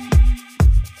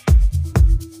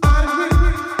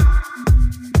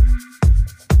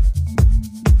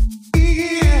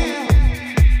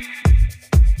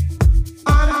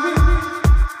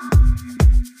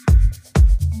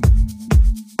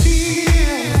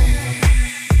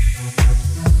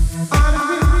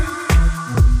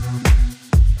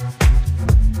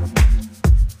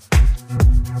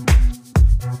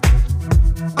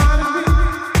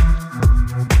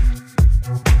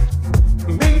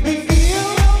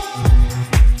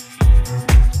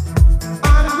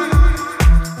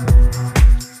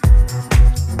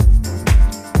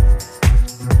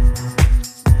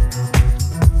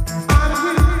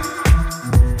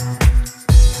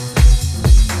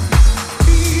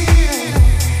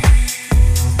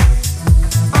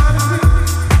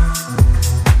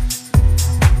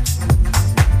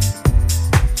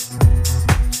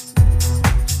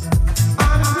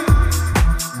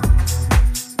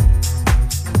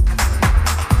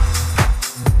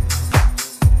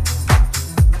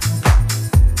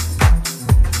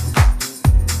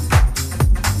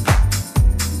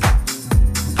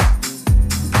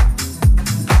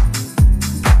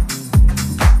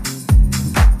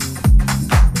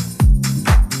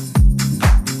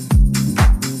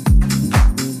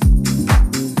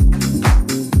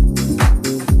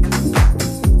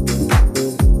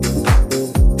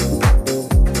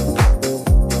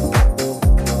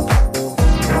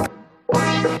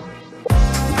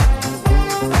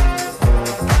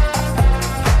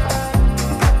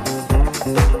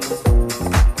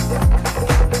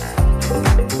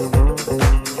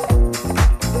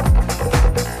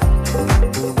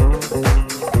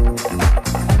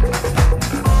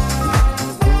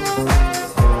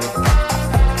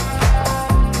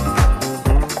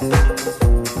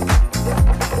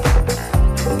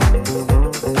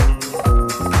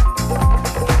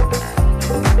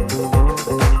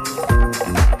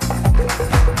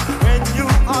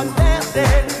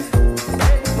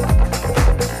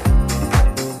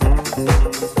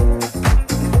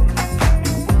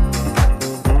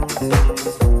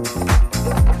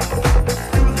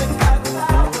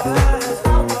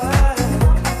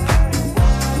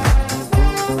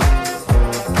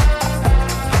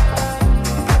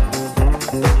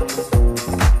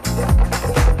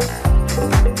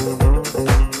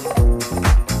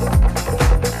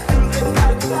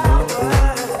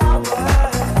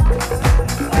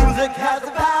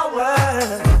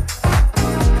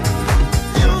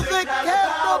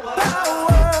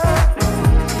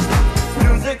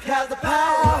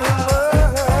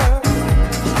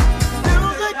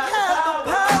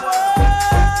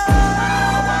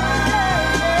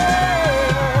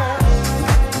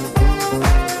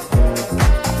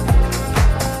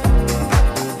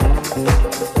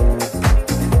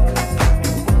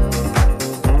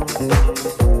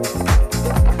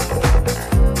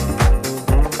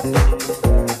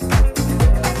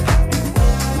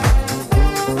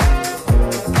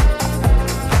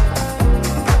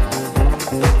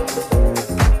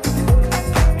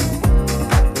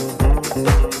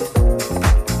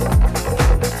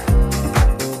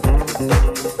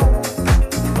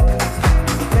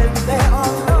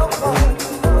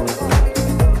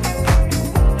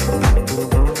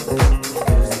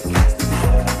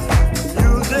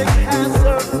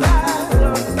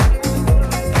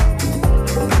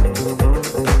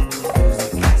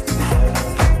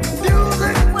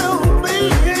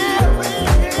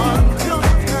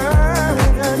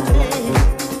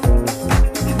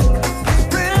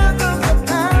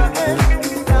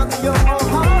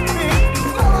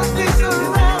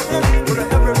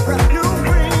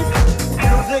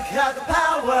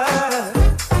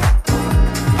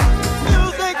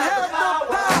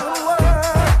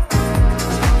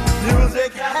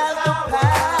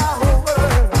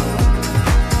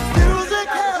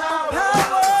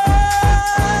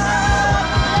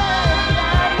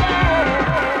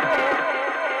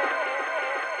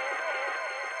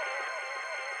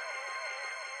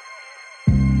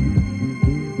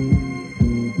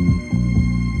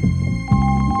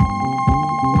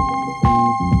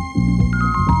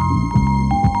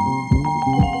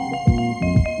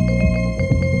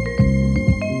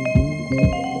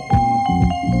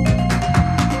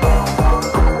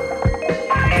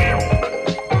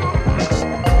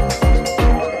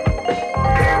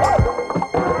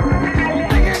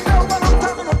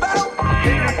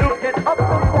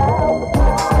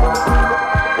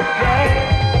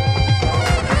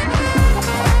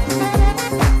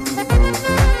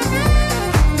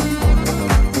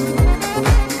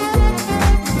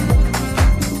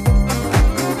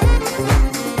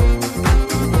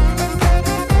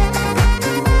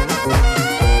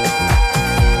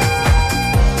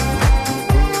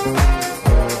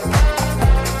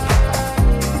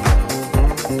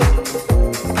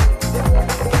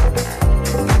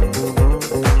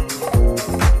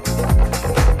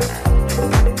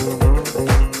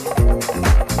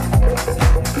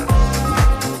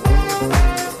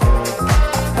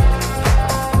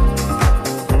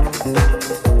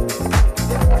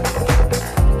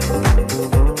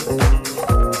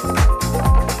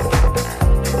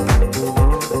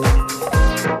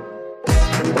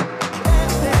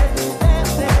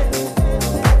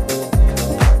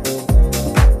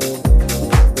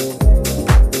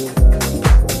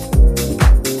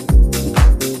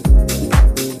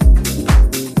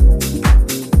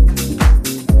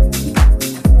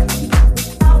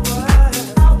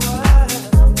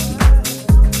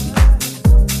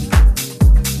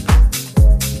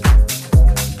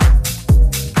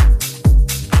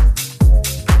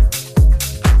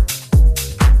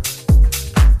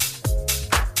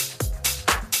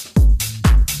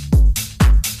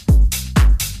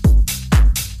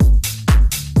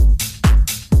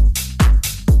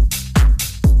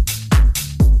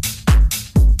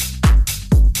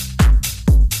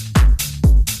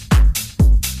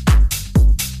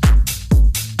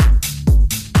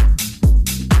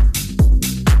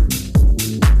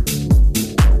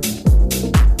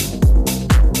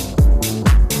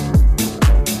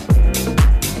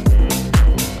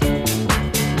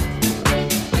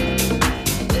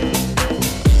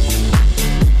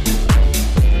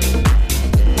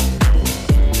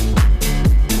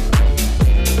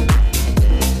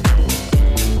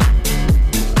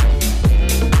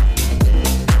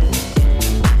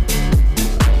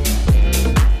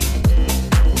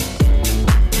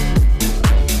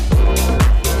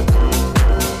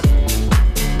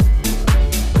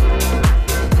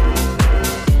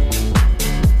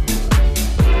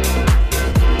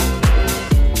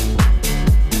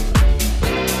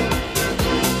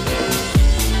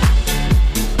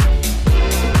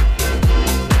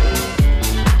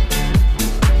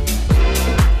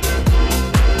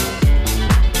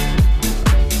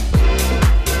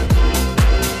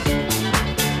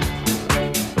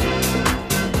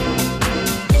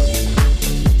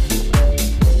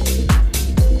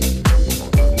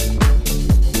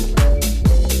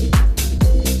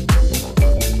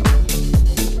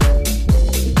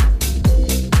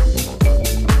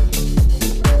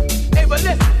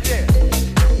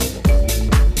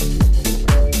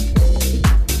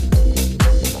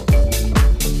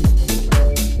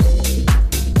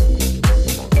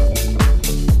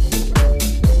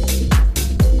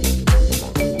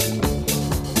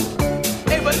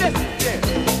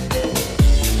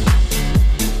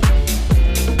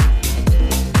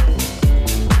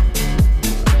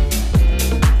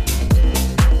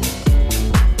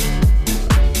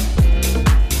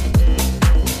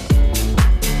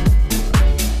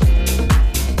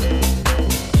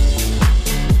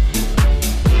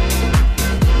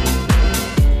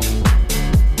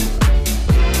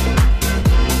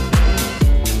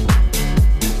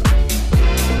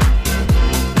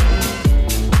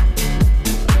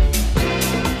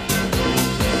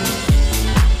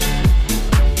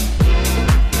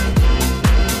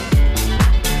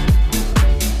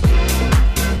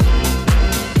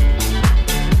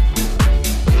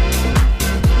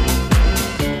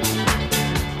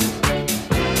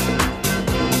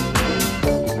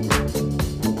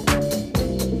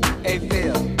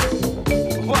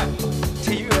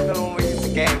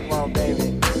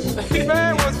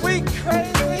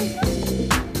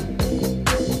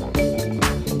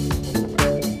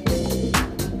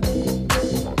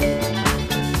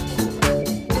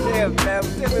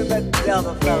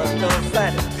other fellas doing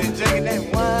Sunday. And drinking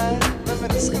that wine, remember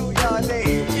the schoolyard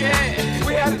days? Yeah,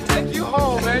 we had to take you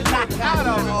home, man. You were out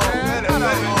of it, man. Out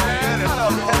of it, man. Out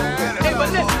of it, man. Hey, but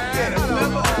listen,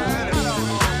 remember?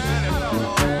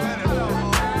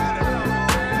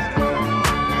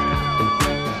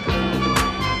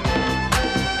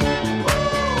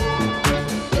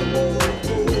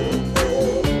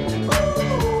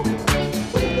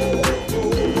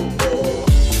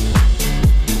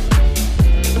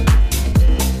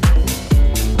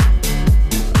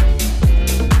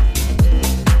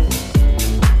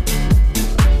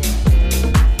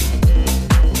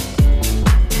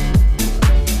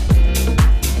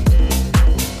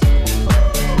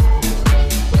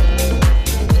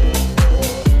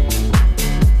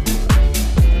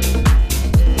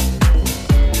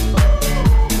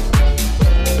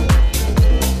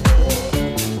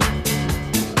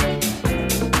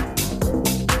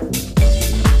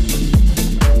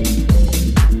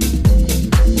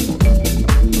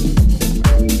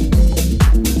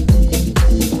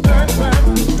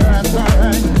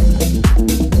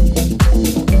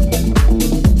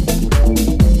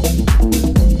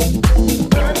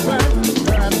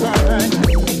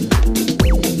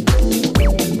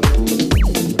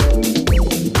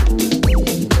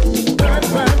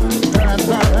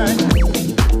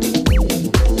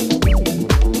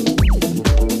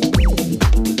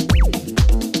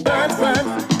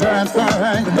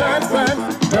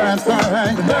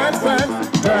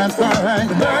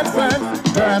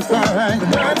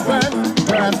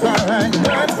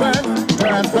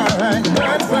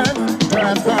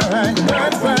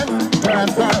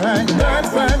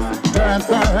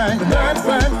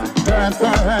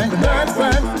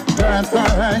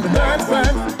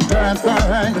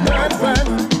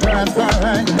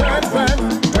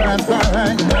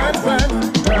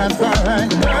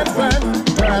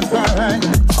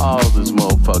 All these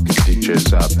motherfucking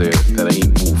DJs out there that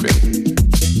ain't moving.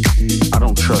 I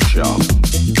don't trust y'all.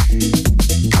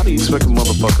 How do you expect a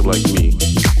motherfucker like me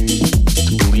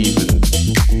to believe in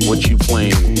what you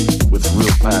playing with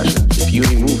real passion if you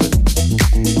ain't moving?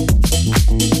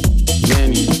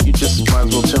 Man, you just might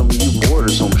as well tell me you bored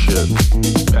or some shit.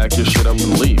 Pack your shit up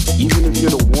and leave. Even if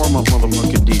you're the warm-up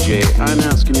motherfucking DJ, I ain't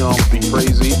asking y'all to be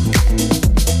crazy.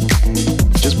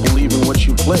 Just believe in what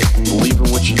you play. Believe in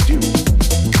what you do.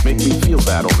 Make me feel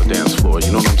bad on the dance floor, you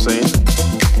know what I'm saying?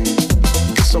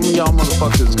 Some of y'all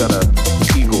motherfuckers got a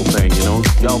ego thing, you know?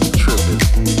 Y'all be tripping.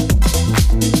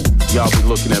 Y'all be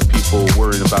looking at people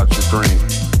worrying about your drink.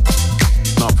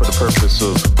 Not for the purpose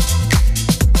of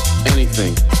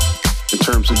anything in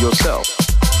terms of yourself.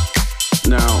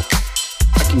 Now,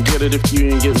 I can get it if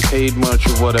you ain't getting paid much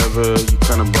or whatever, you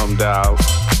kinda bummed out,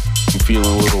 you feeling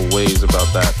a little ways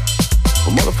about that.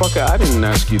 But motherfucker, I didn't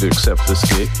ask you to accept this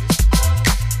gig.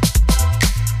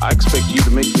 I expect you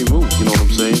to make me move, you know what I'm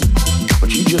saying?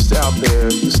 But you just out there,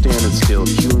 standing still,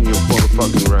 queuing your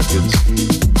motherfucking records,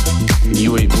 and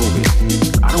you ain't moving.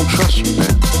 I don't trust you,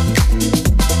 man.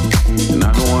 And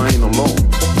I know I ain't alone.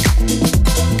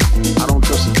 I don't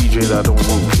trust a DJ that don't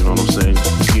move, you know what I'm saying?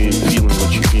 You ain't feeling what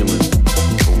you feeling,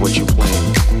 or what you playing.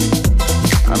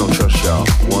 I don't trust y'all,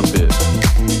 one bit.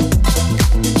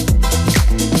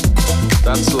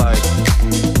 That's like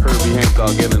Herbie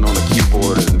Hancock getting on the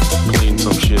keyboard and playing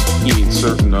some shit he ain't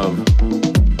certain of.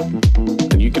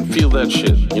 And you can feel that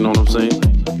shit, you know what I'm saying?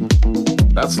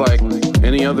 That's like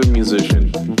any other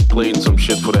musician playing some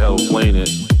shit for the hell of playing it.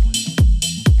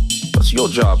 That's your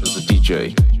job as a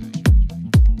DJ.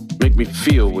 Make me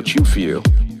feel what you feel.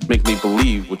 Make me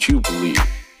believe what you believe.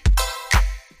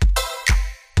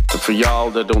 And for y'all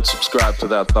that don't subscribe to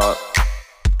that thought,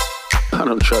 I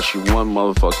don't trust you one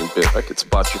motherfucking bit. I could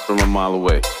spot you from a mile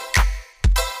away.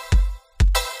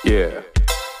 Yeah.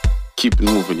 Keep it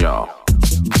moving, y'all.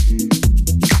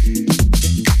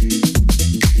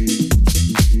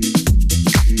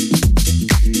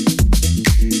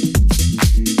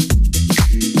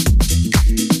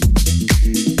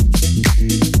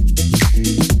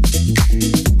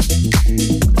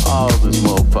 All these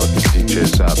motherfucking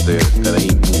DJs out there that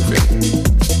ain't moving.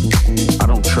 I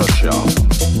don't trust y'all.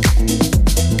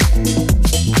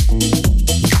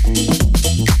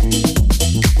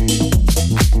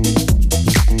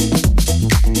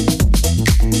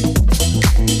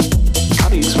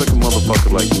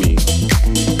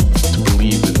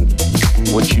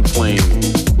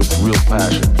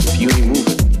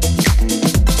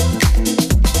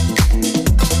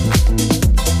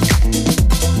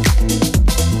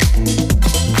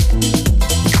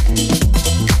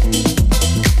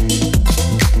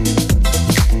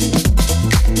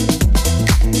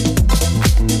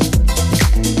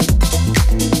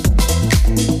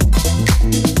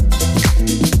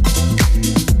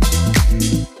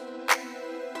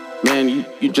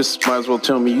 just might as well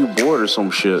tell me you bored or some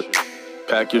shit.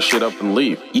 Pack your shit up and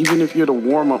leave. Even if you're the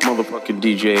warm-up motherfucking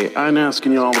DJ, I ain't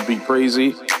asking y'all to be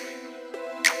crazy.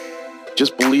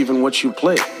 Just believe in what you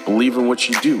play. Believe in what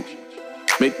you do.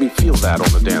 Make me feel that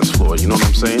on the dance floor, you know what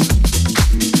I'm saying?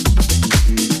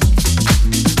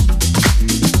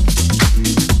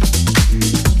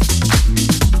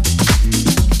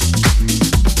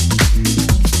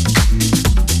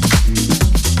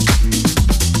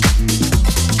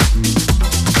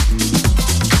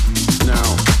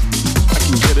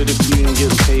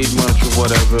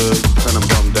 Whatever, kind of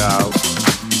bummed out,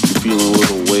 you're feeling a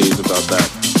little ways about that.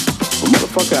 But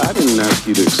motherfucker, I didn't ask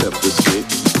you to accept this gig.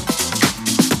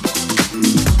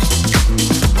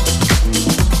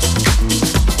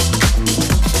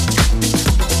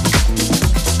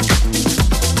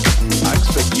 I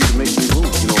expect you to make me move,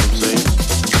 you know what I'm saying?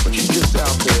 But you just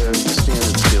out there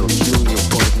standing still, queuing your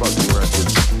motherfucking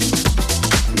records.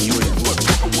 And you ain't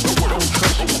looking. I don't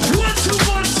trust you. 1, 2,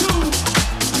 1, 2.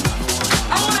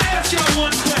 I want to ask y'all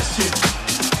one question.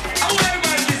 I want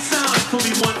everybody to get silent for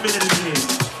me 1 minute again.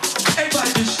 Everybody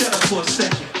just shut up for a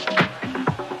second.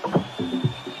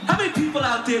 How many people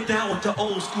out there down with the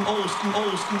old school, down with the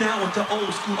old school, down with the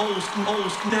old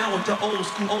school, down with the old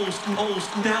school, down with the old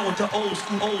school, down with the old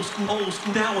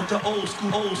school, down with the old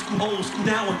school, down with the old school,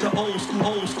 down with the old school, down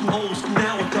with the old school,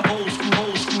 down with the old school,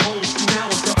 down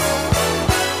with the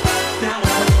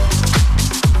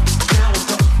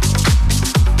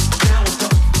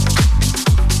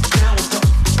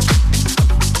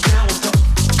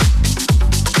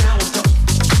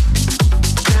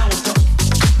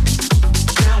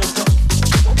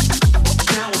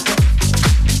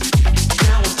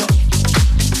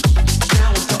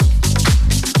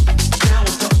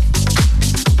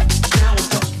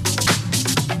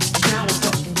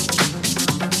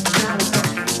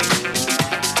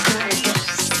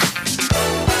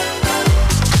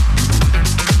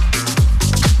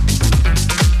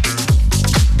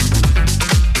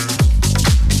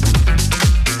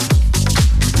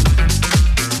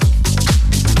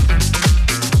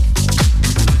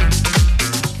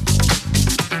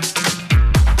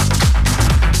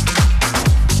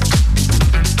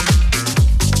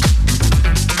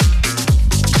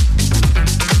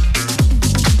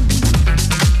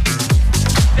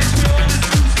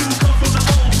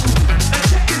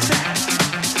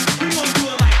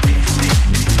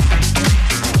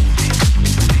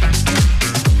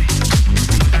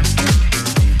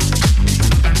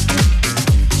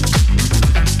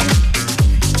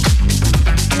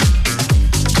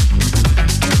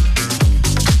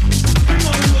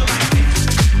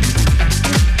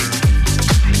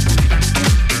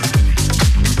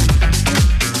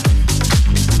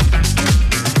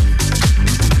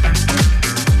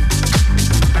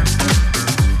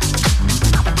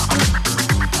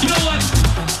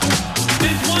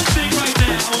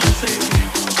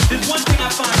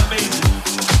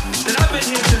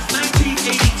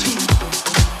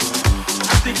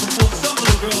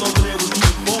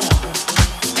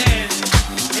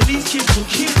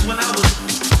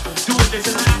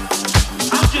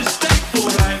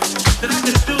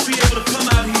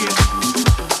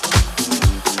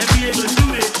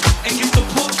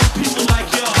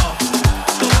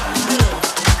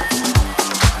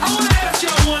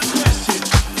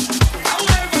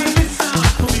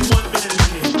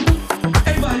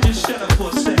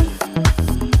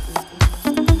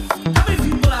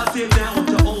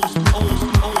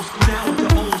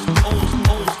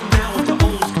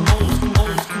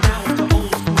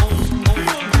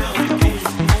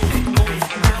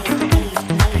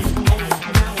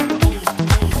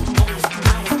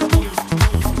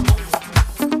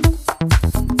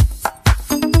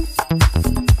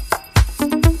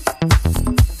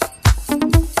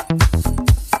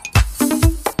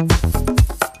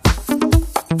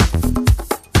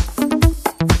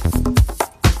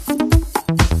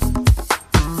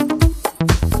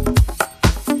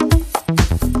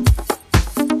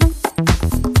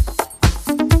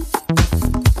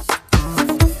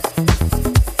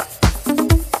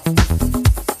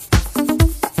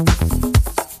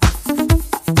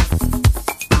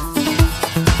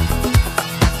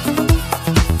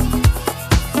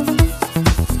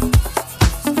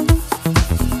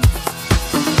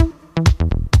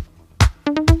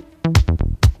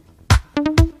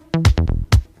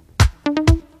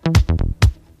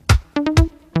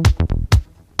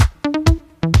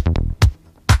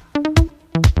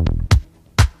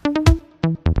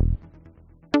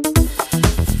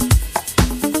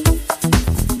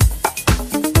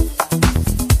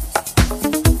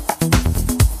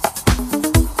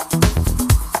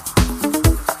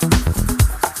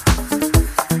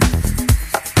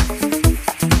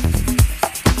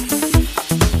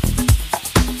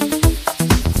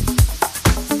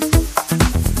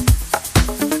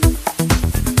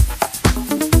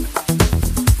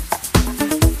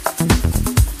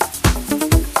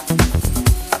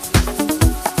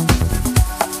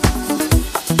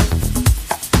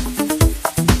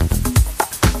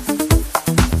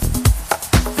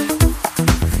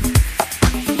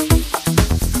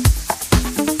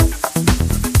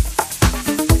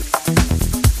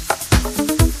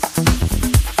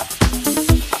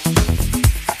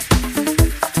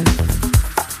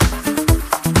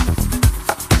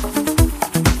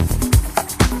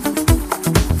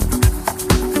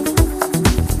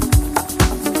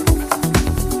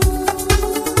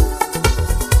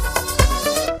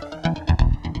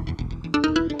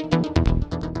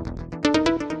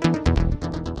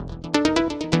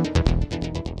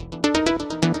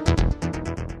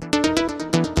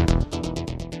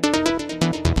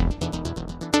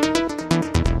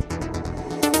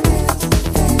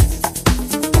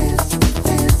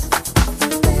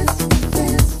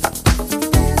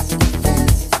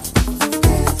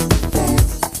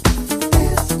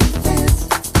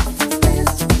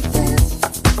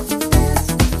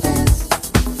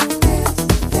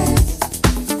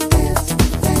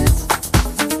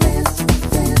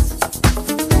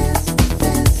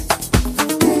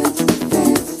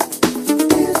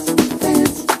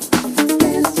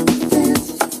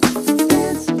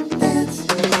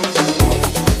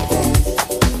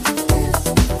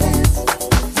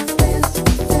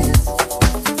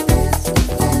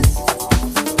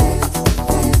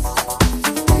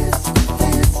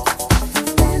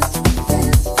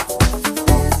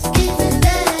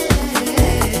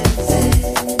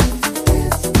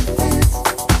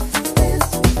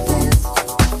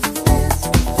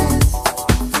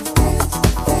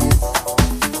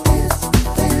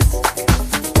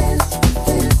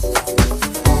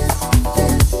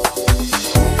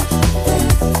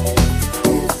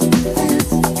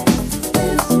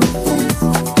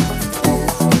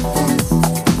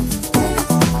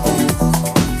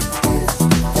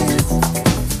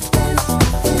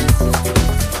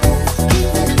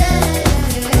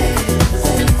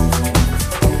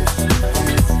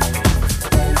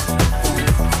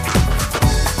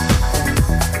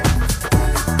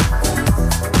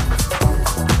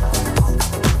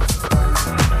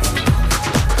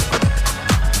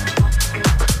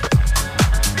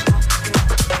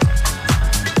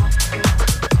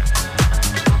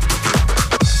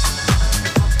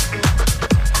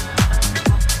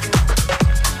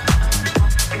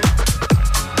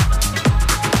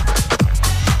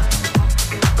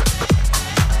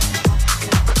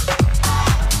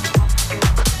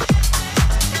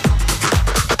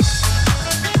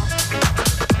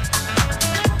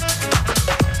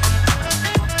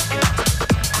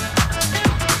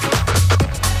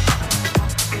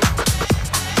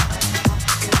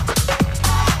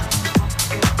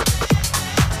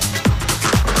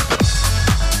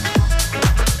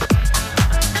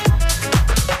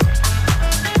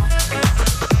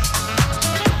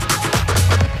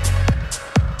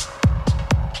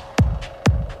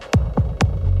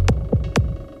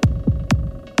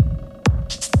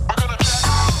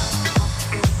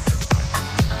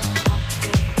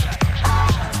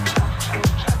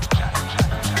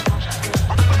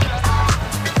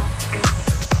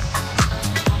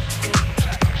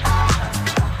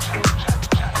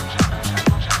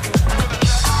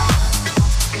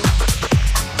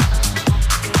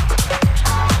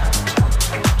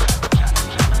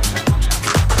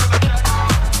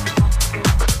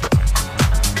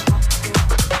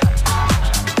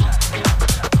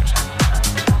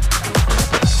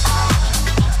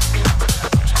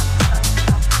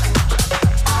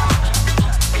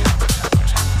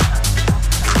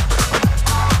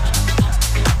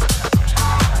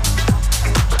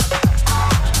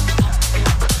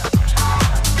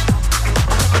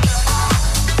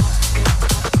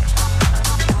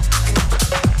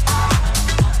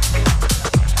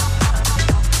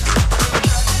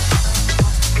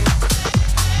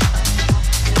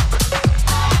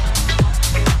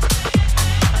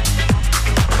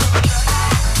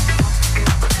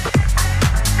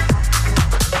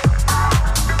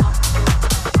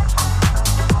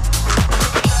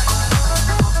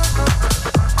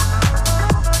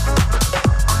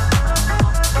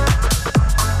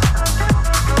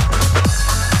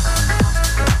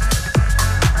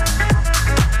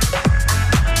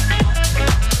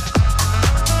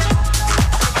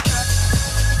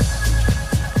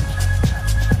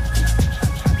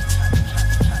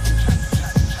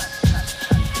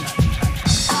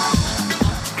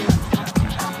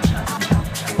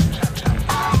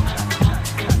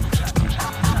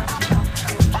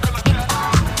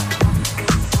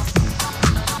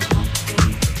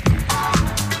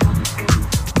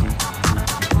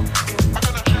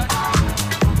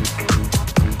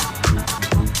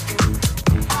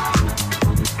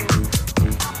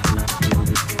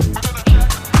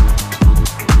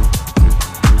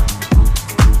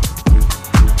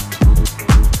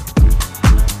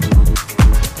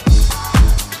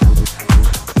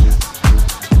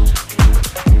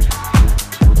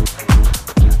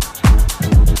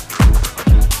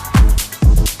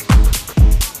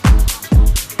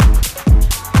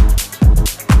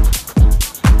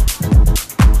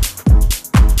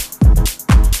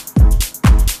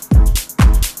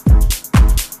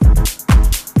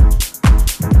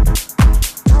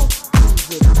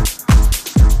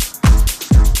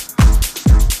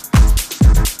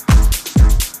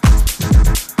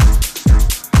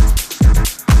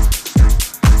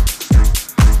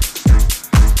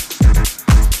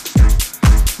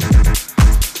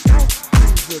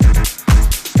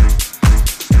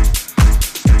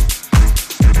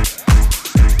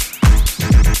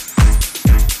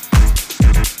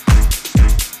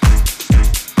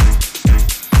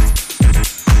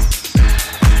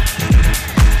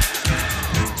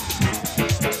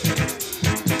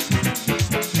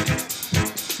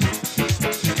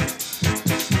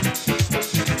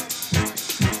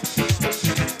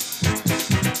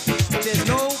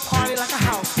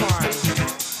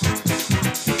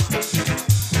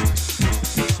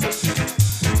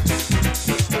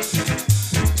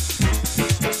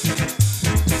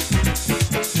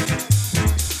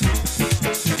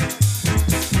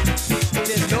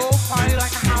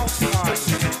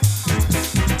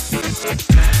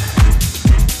Because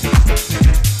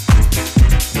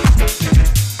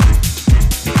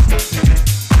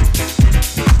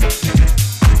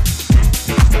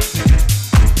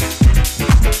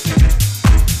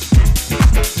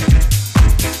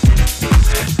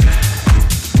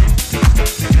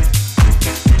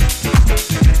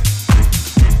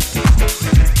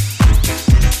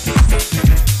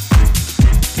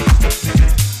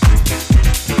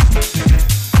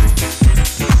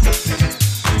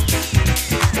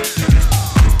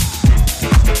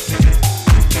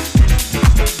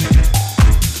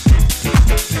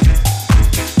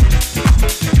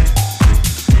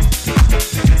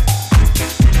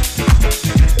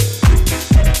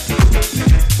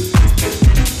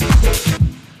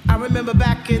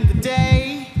there's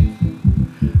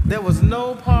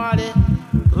no party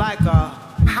like a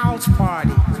house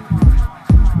party.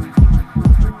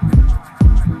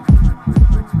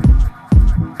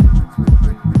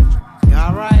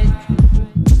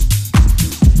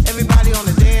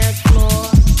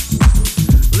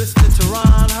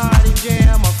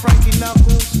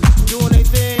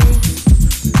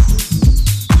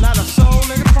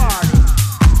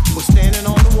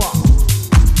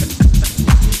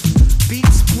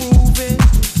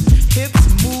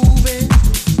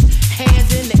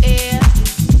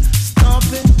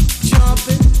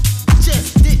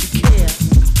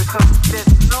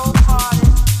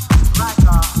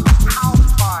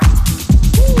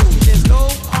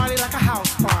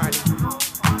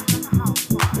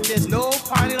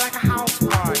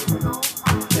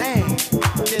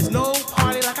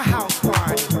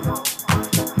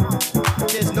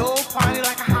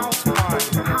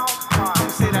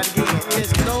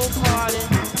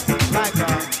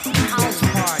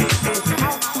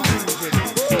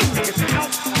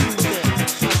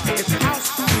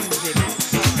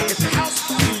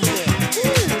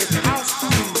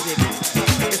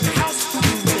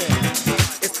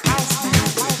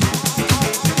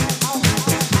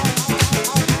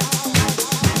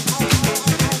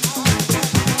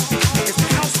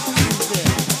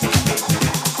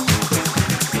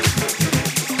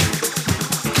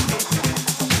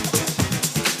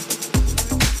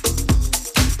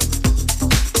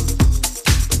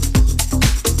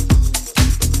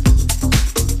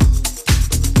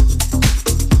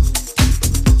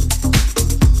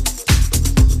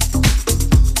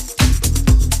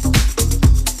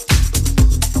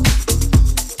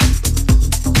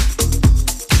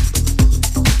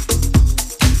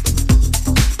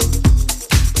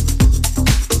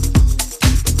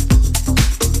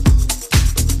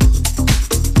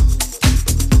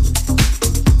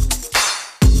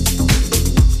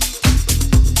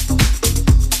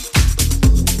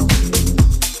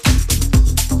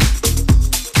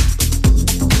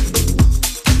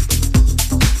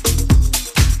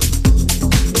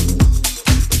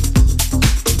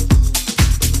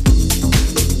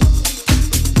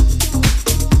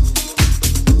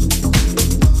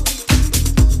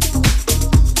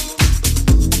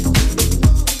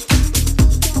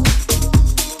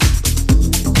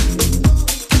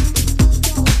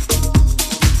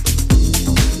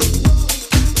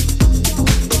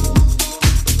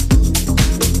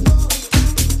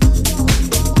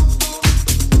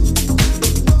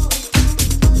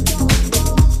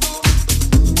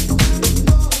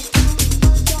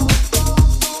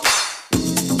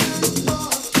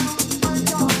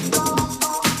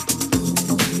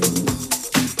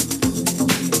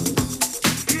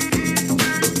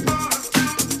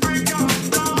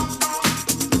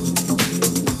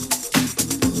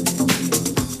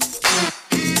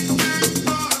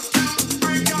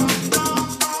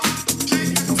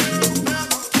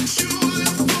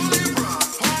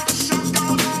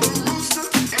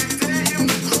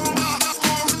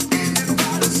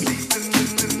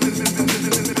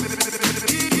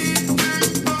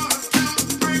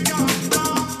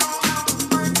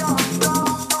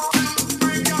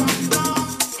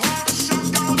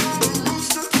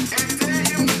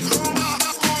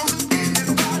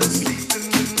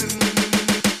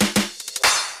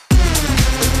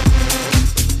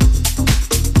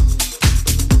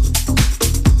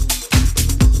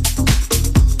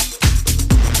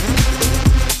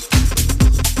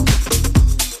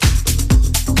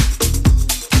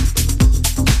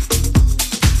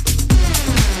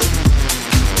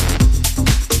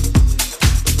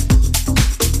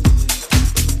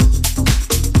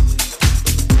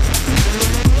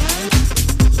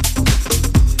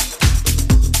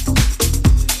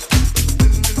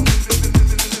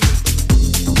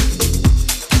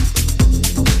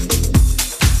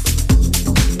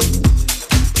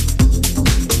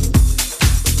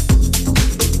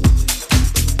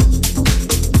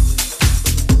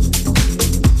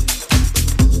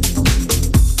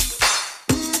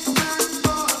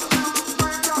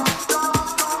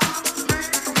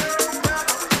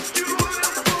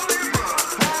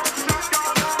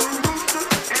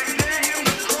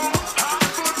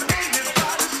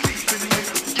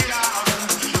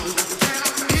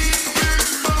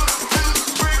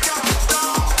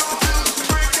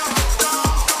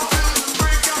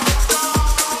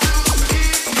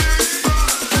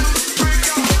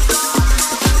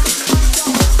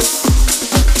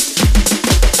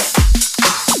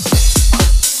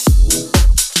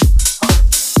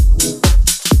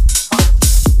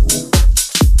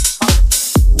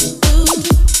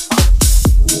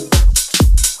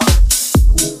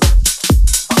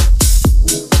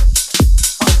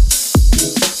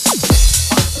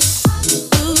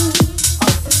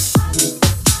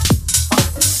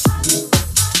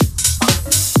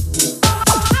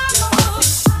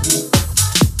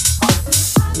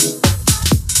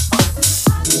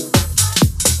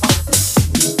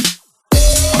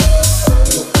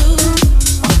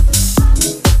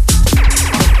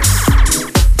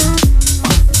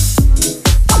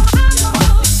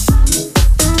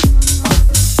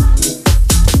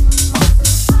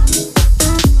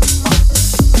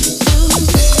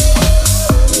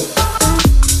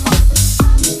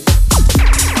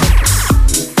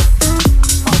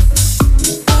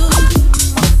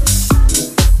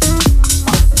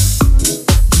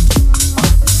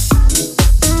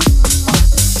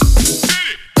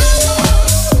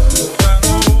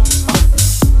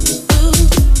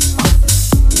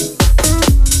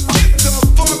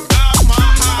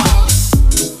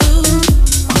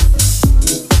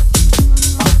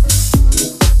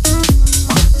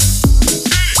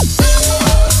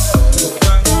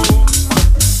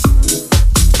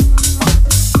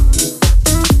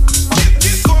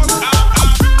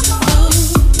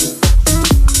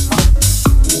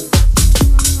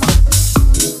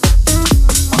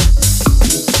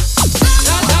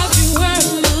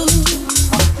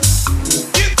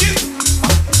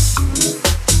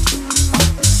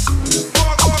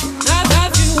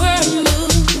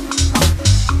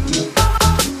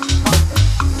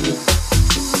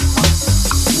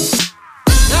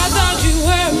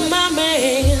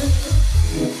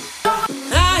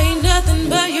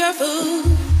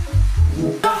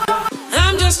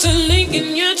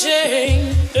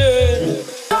 chain.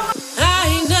 I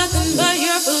ain't nothing but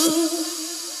your fool.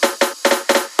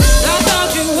 I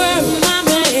thought you were my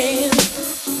man.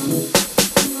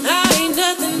 I ain't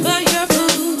nothing but your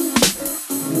fool.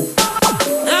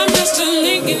 I'm just a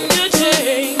link in your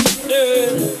chain.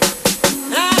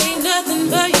 I ain't nothing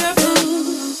but your fool.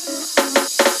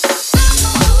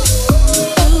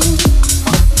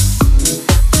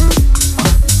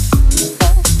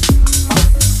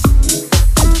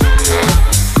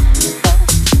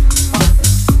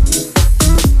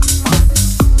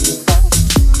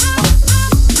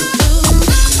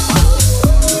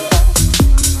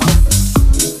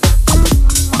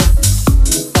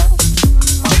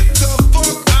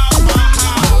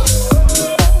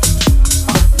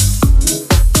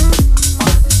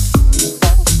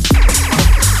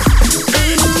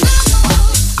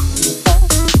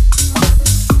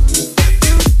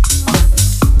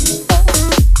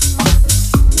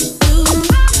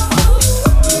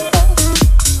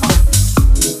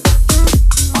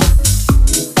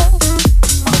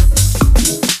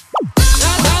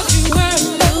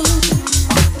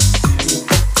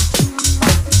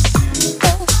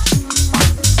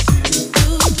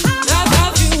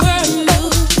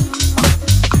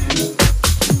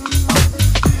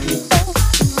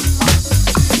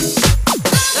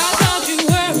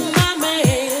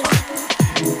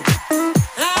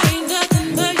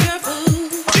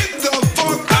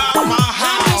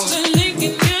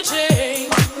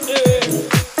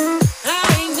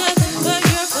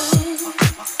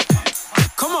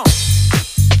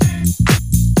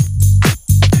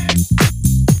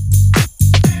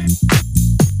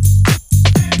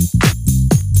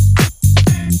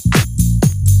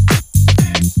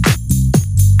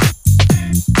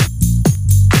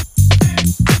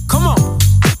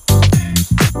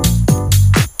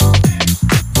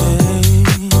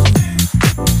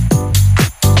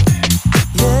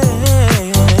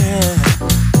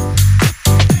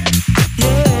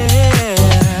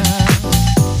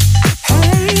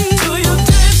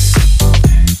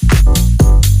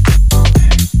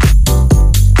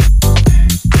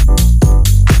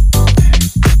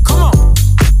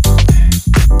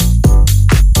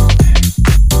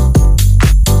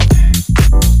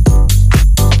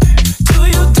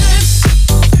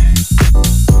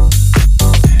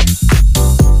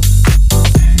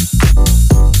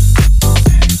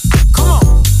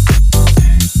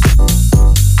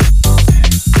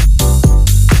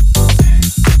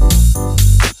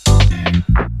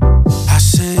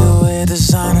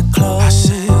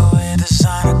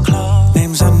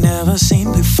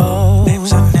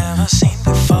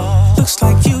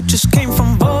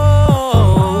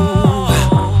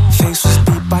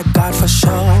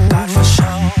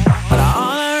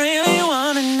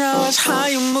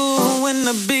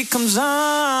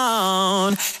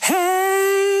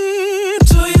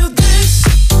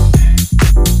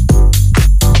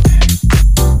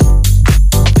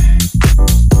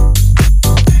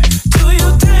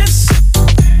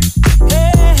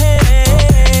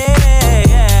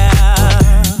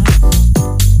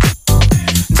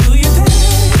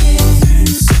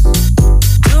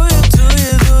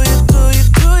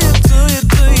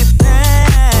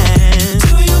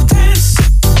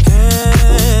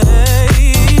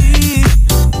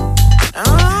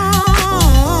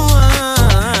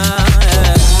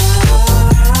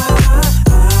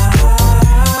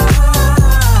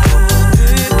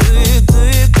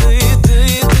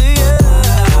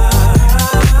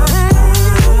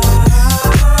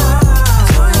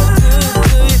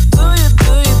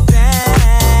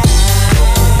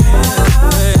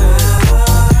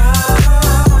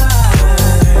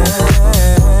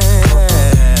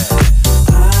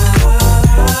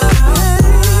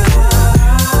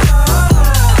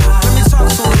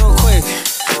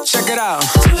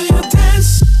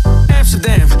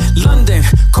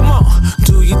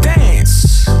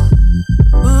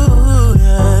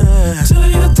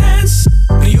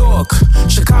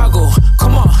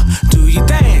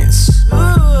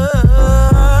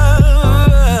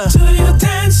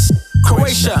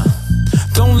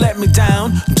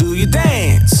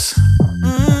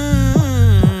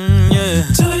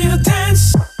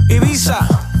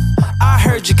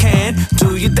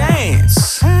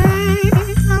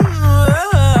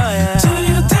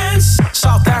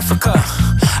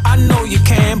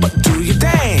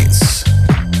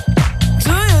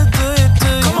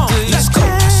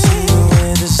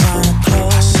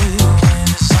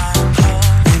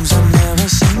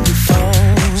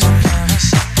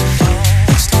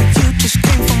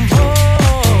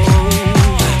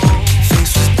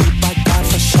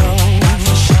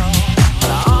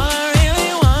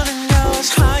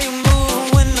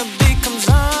 When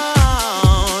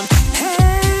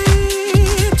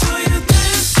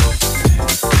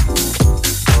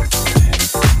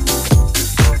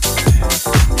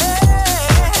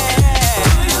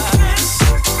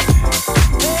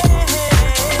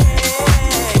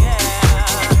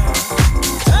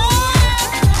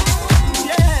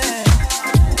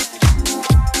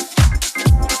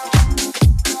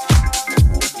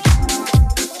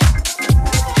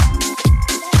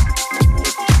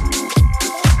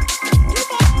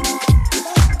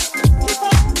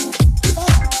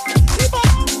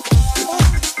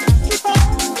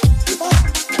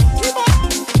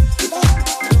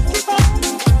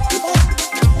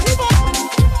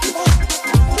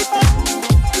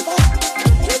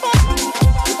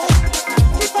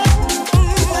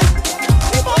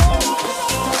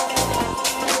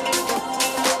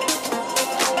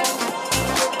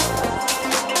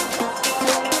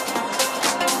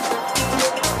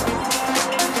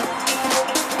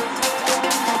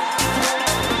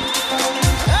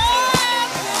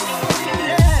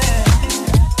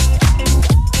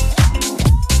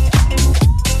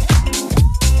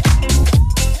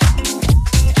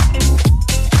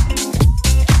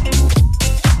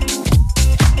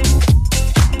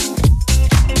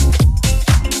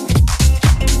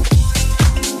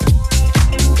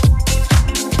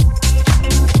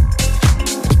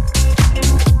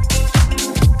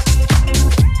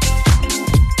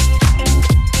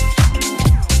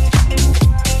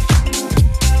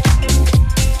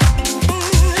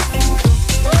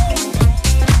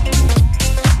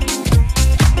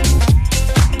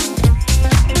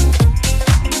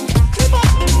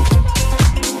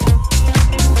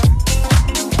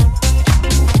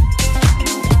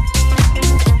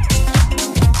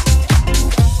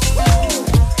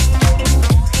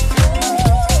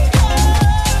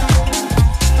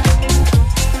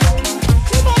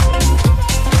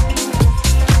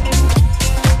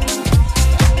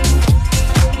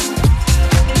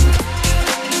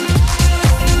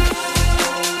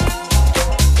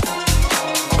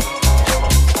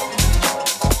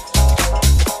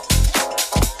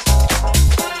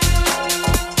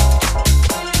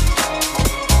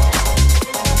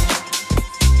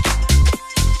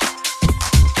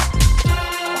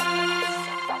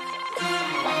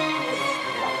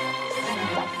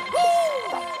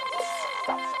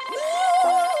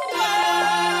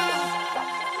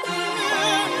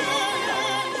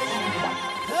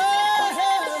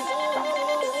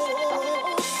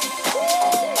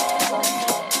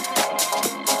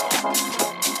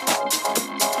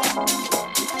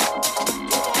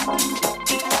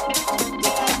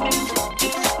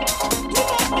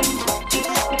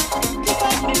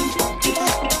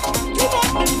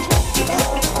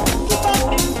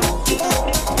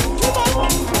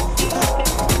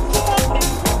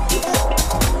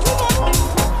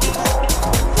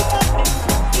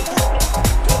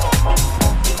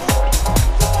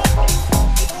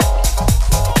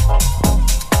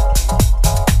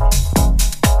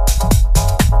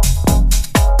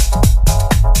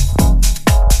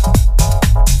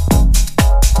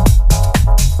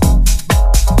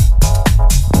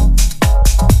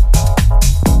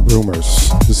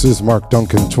This is Mark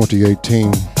Duncan 2018.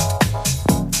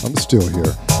 I'm still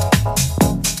here.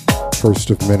 First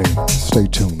of many. Stay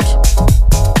tuned.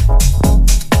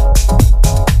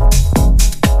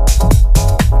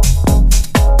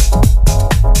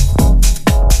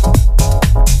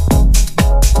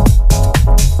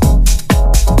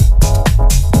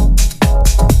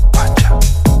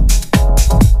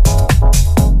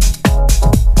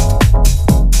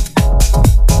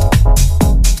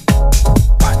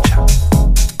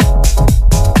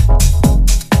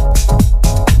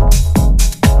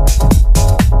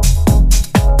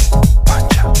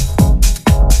 Pancha.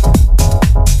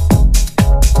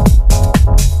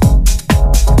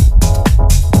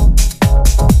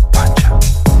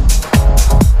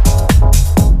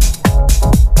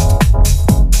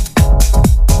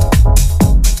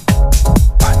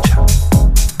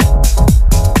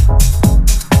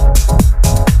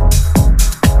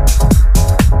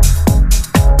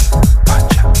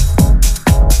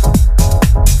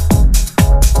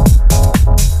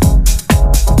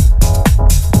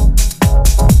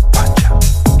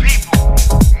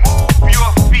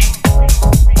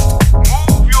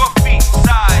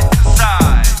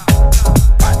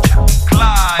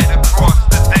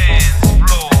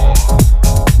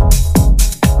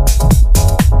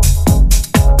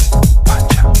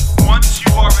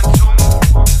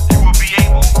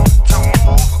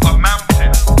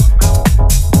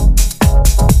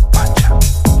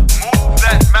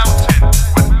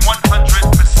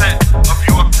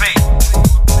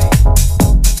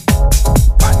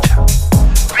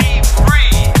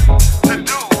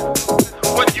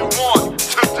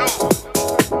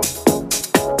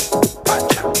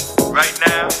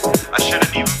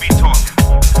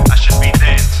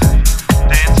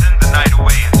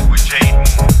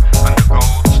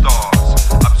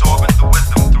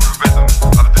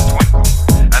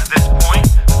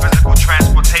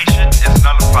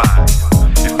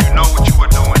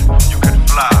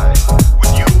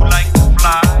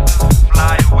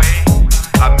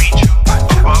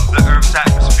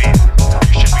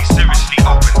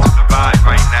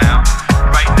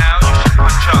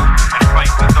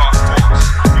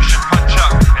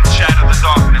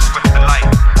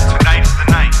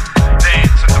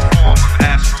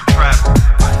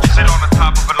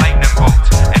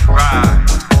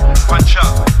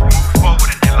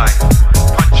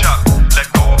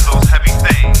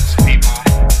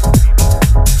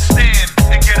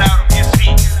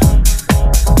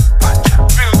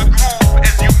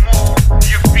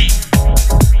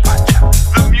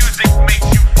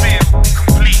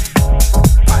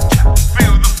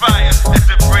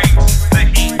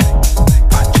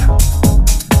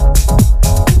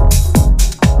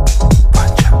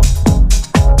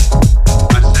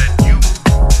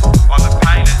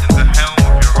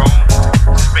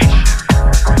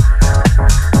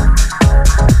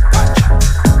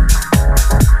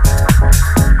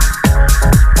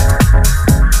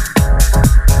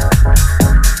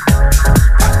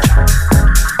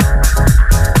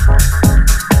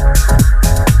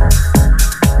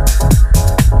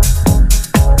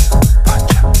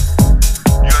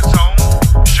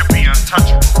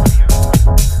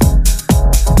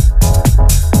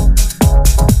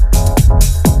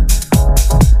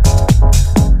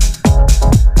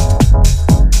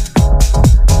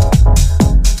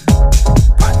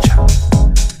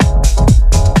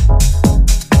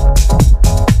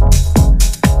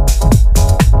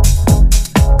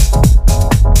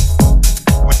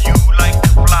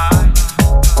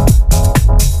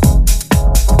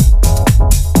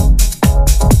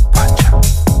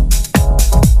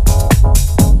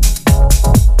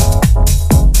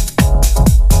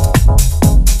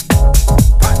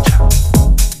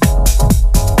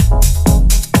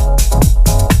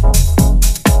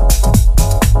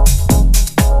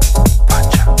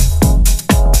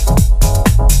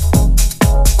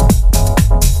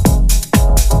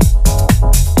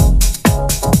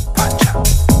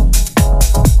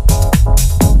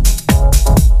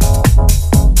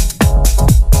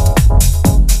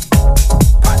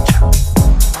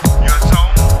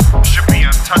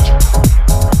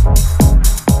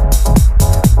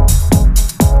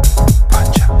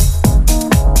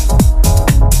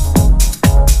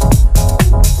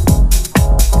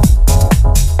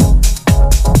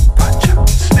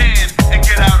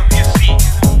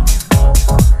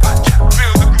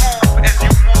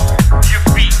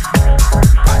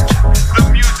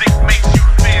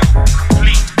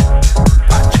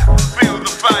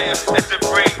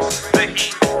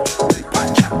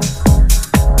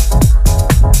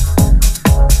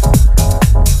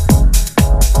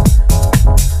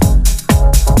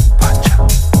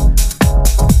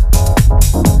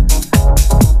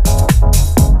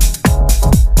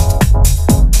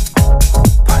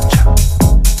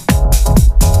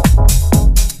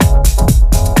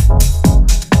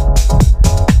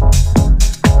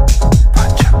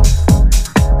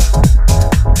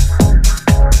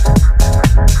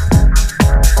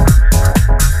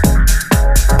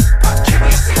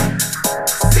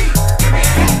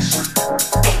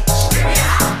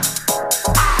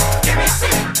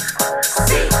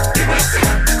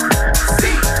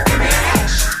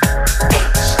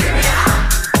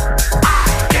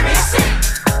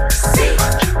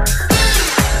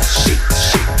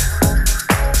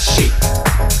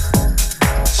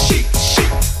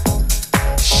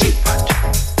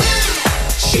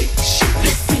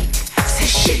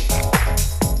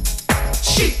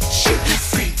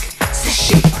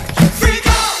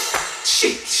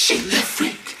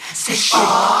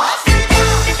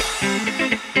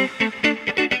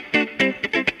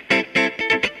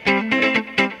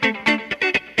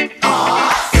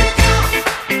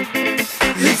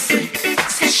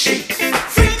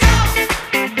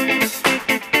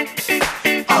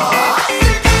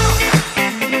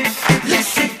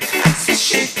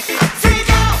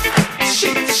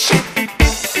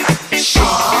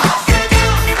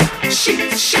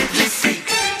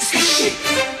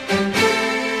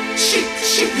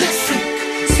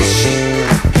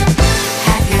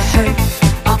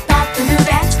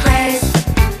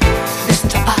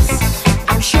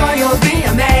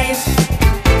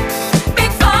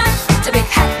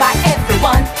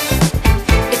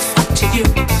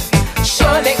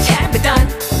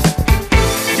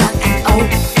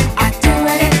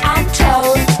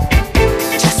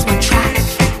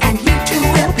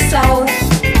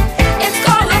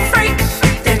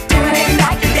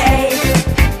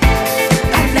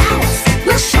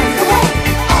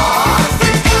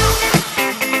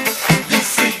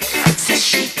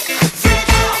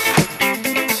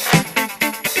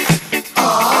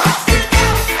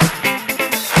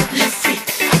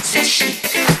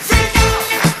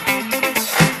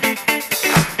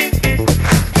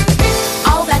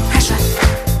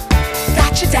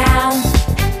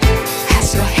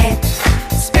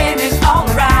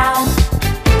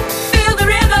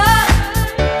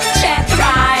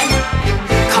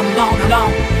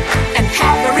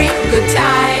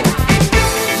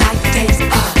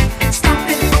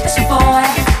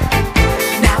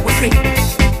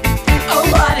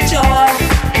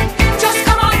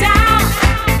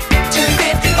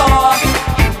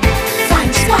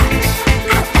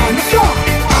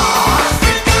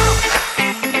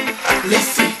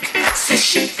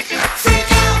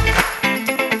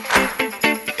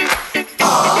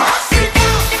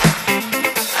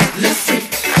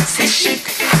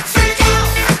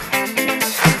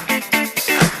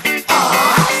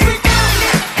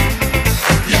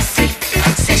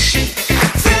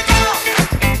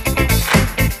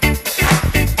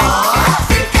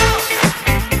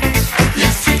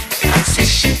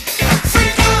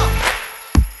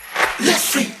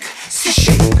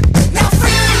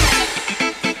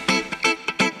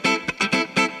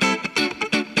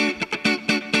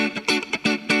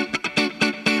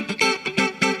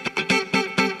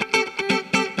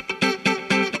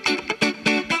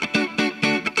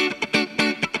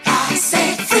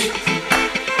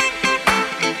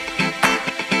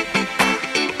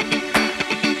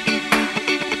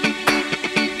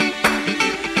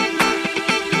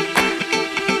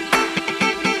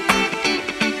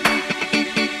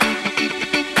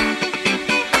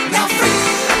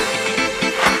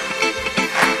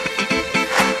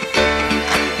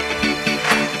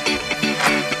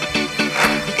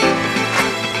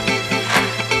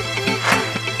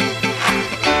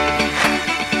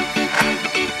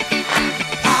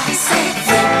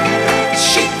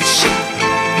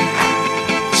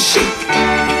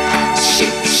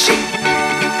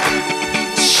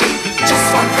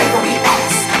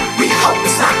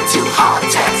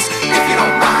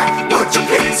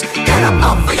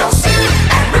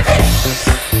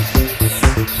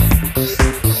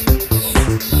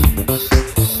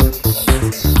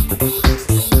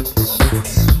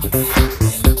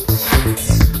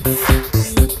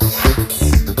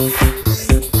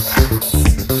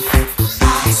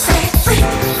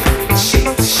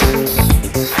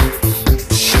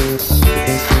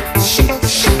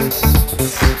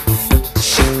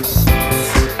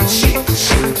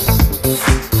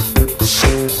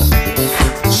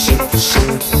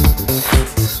 Shake.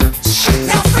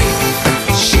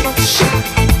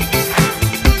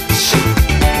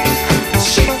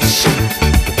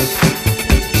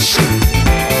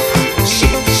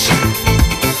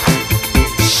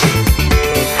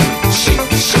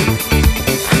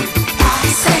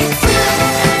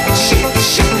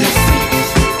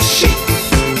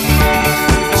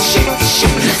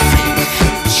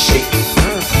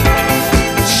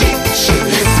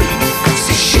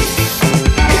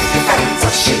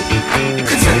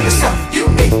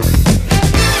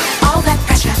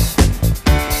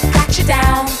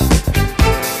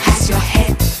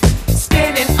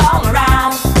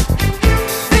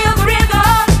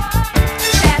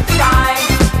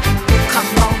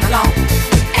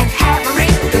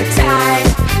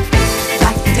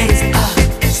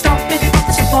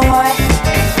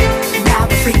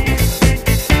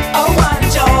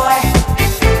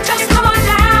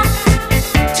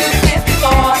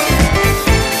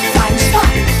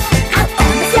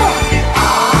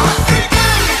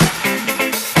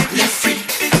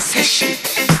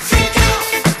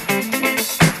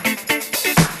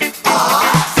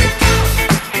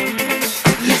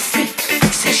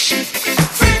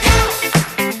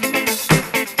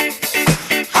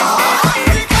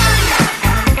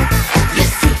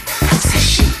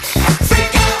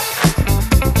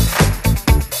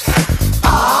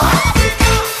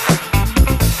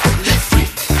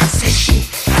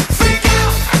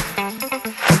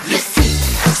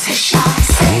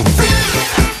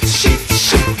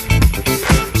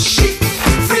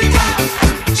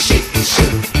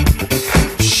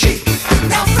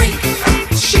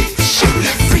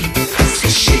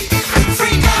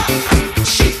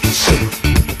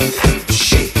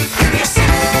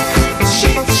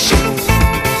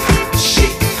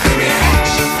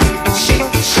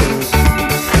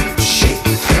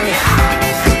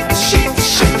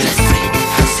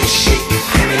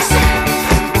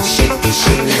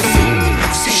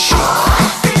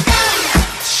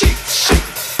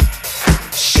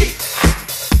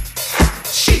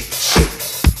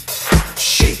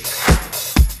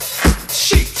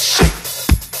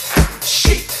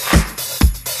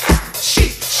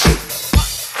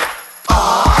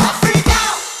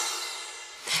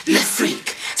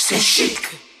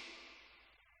 chick.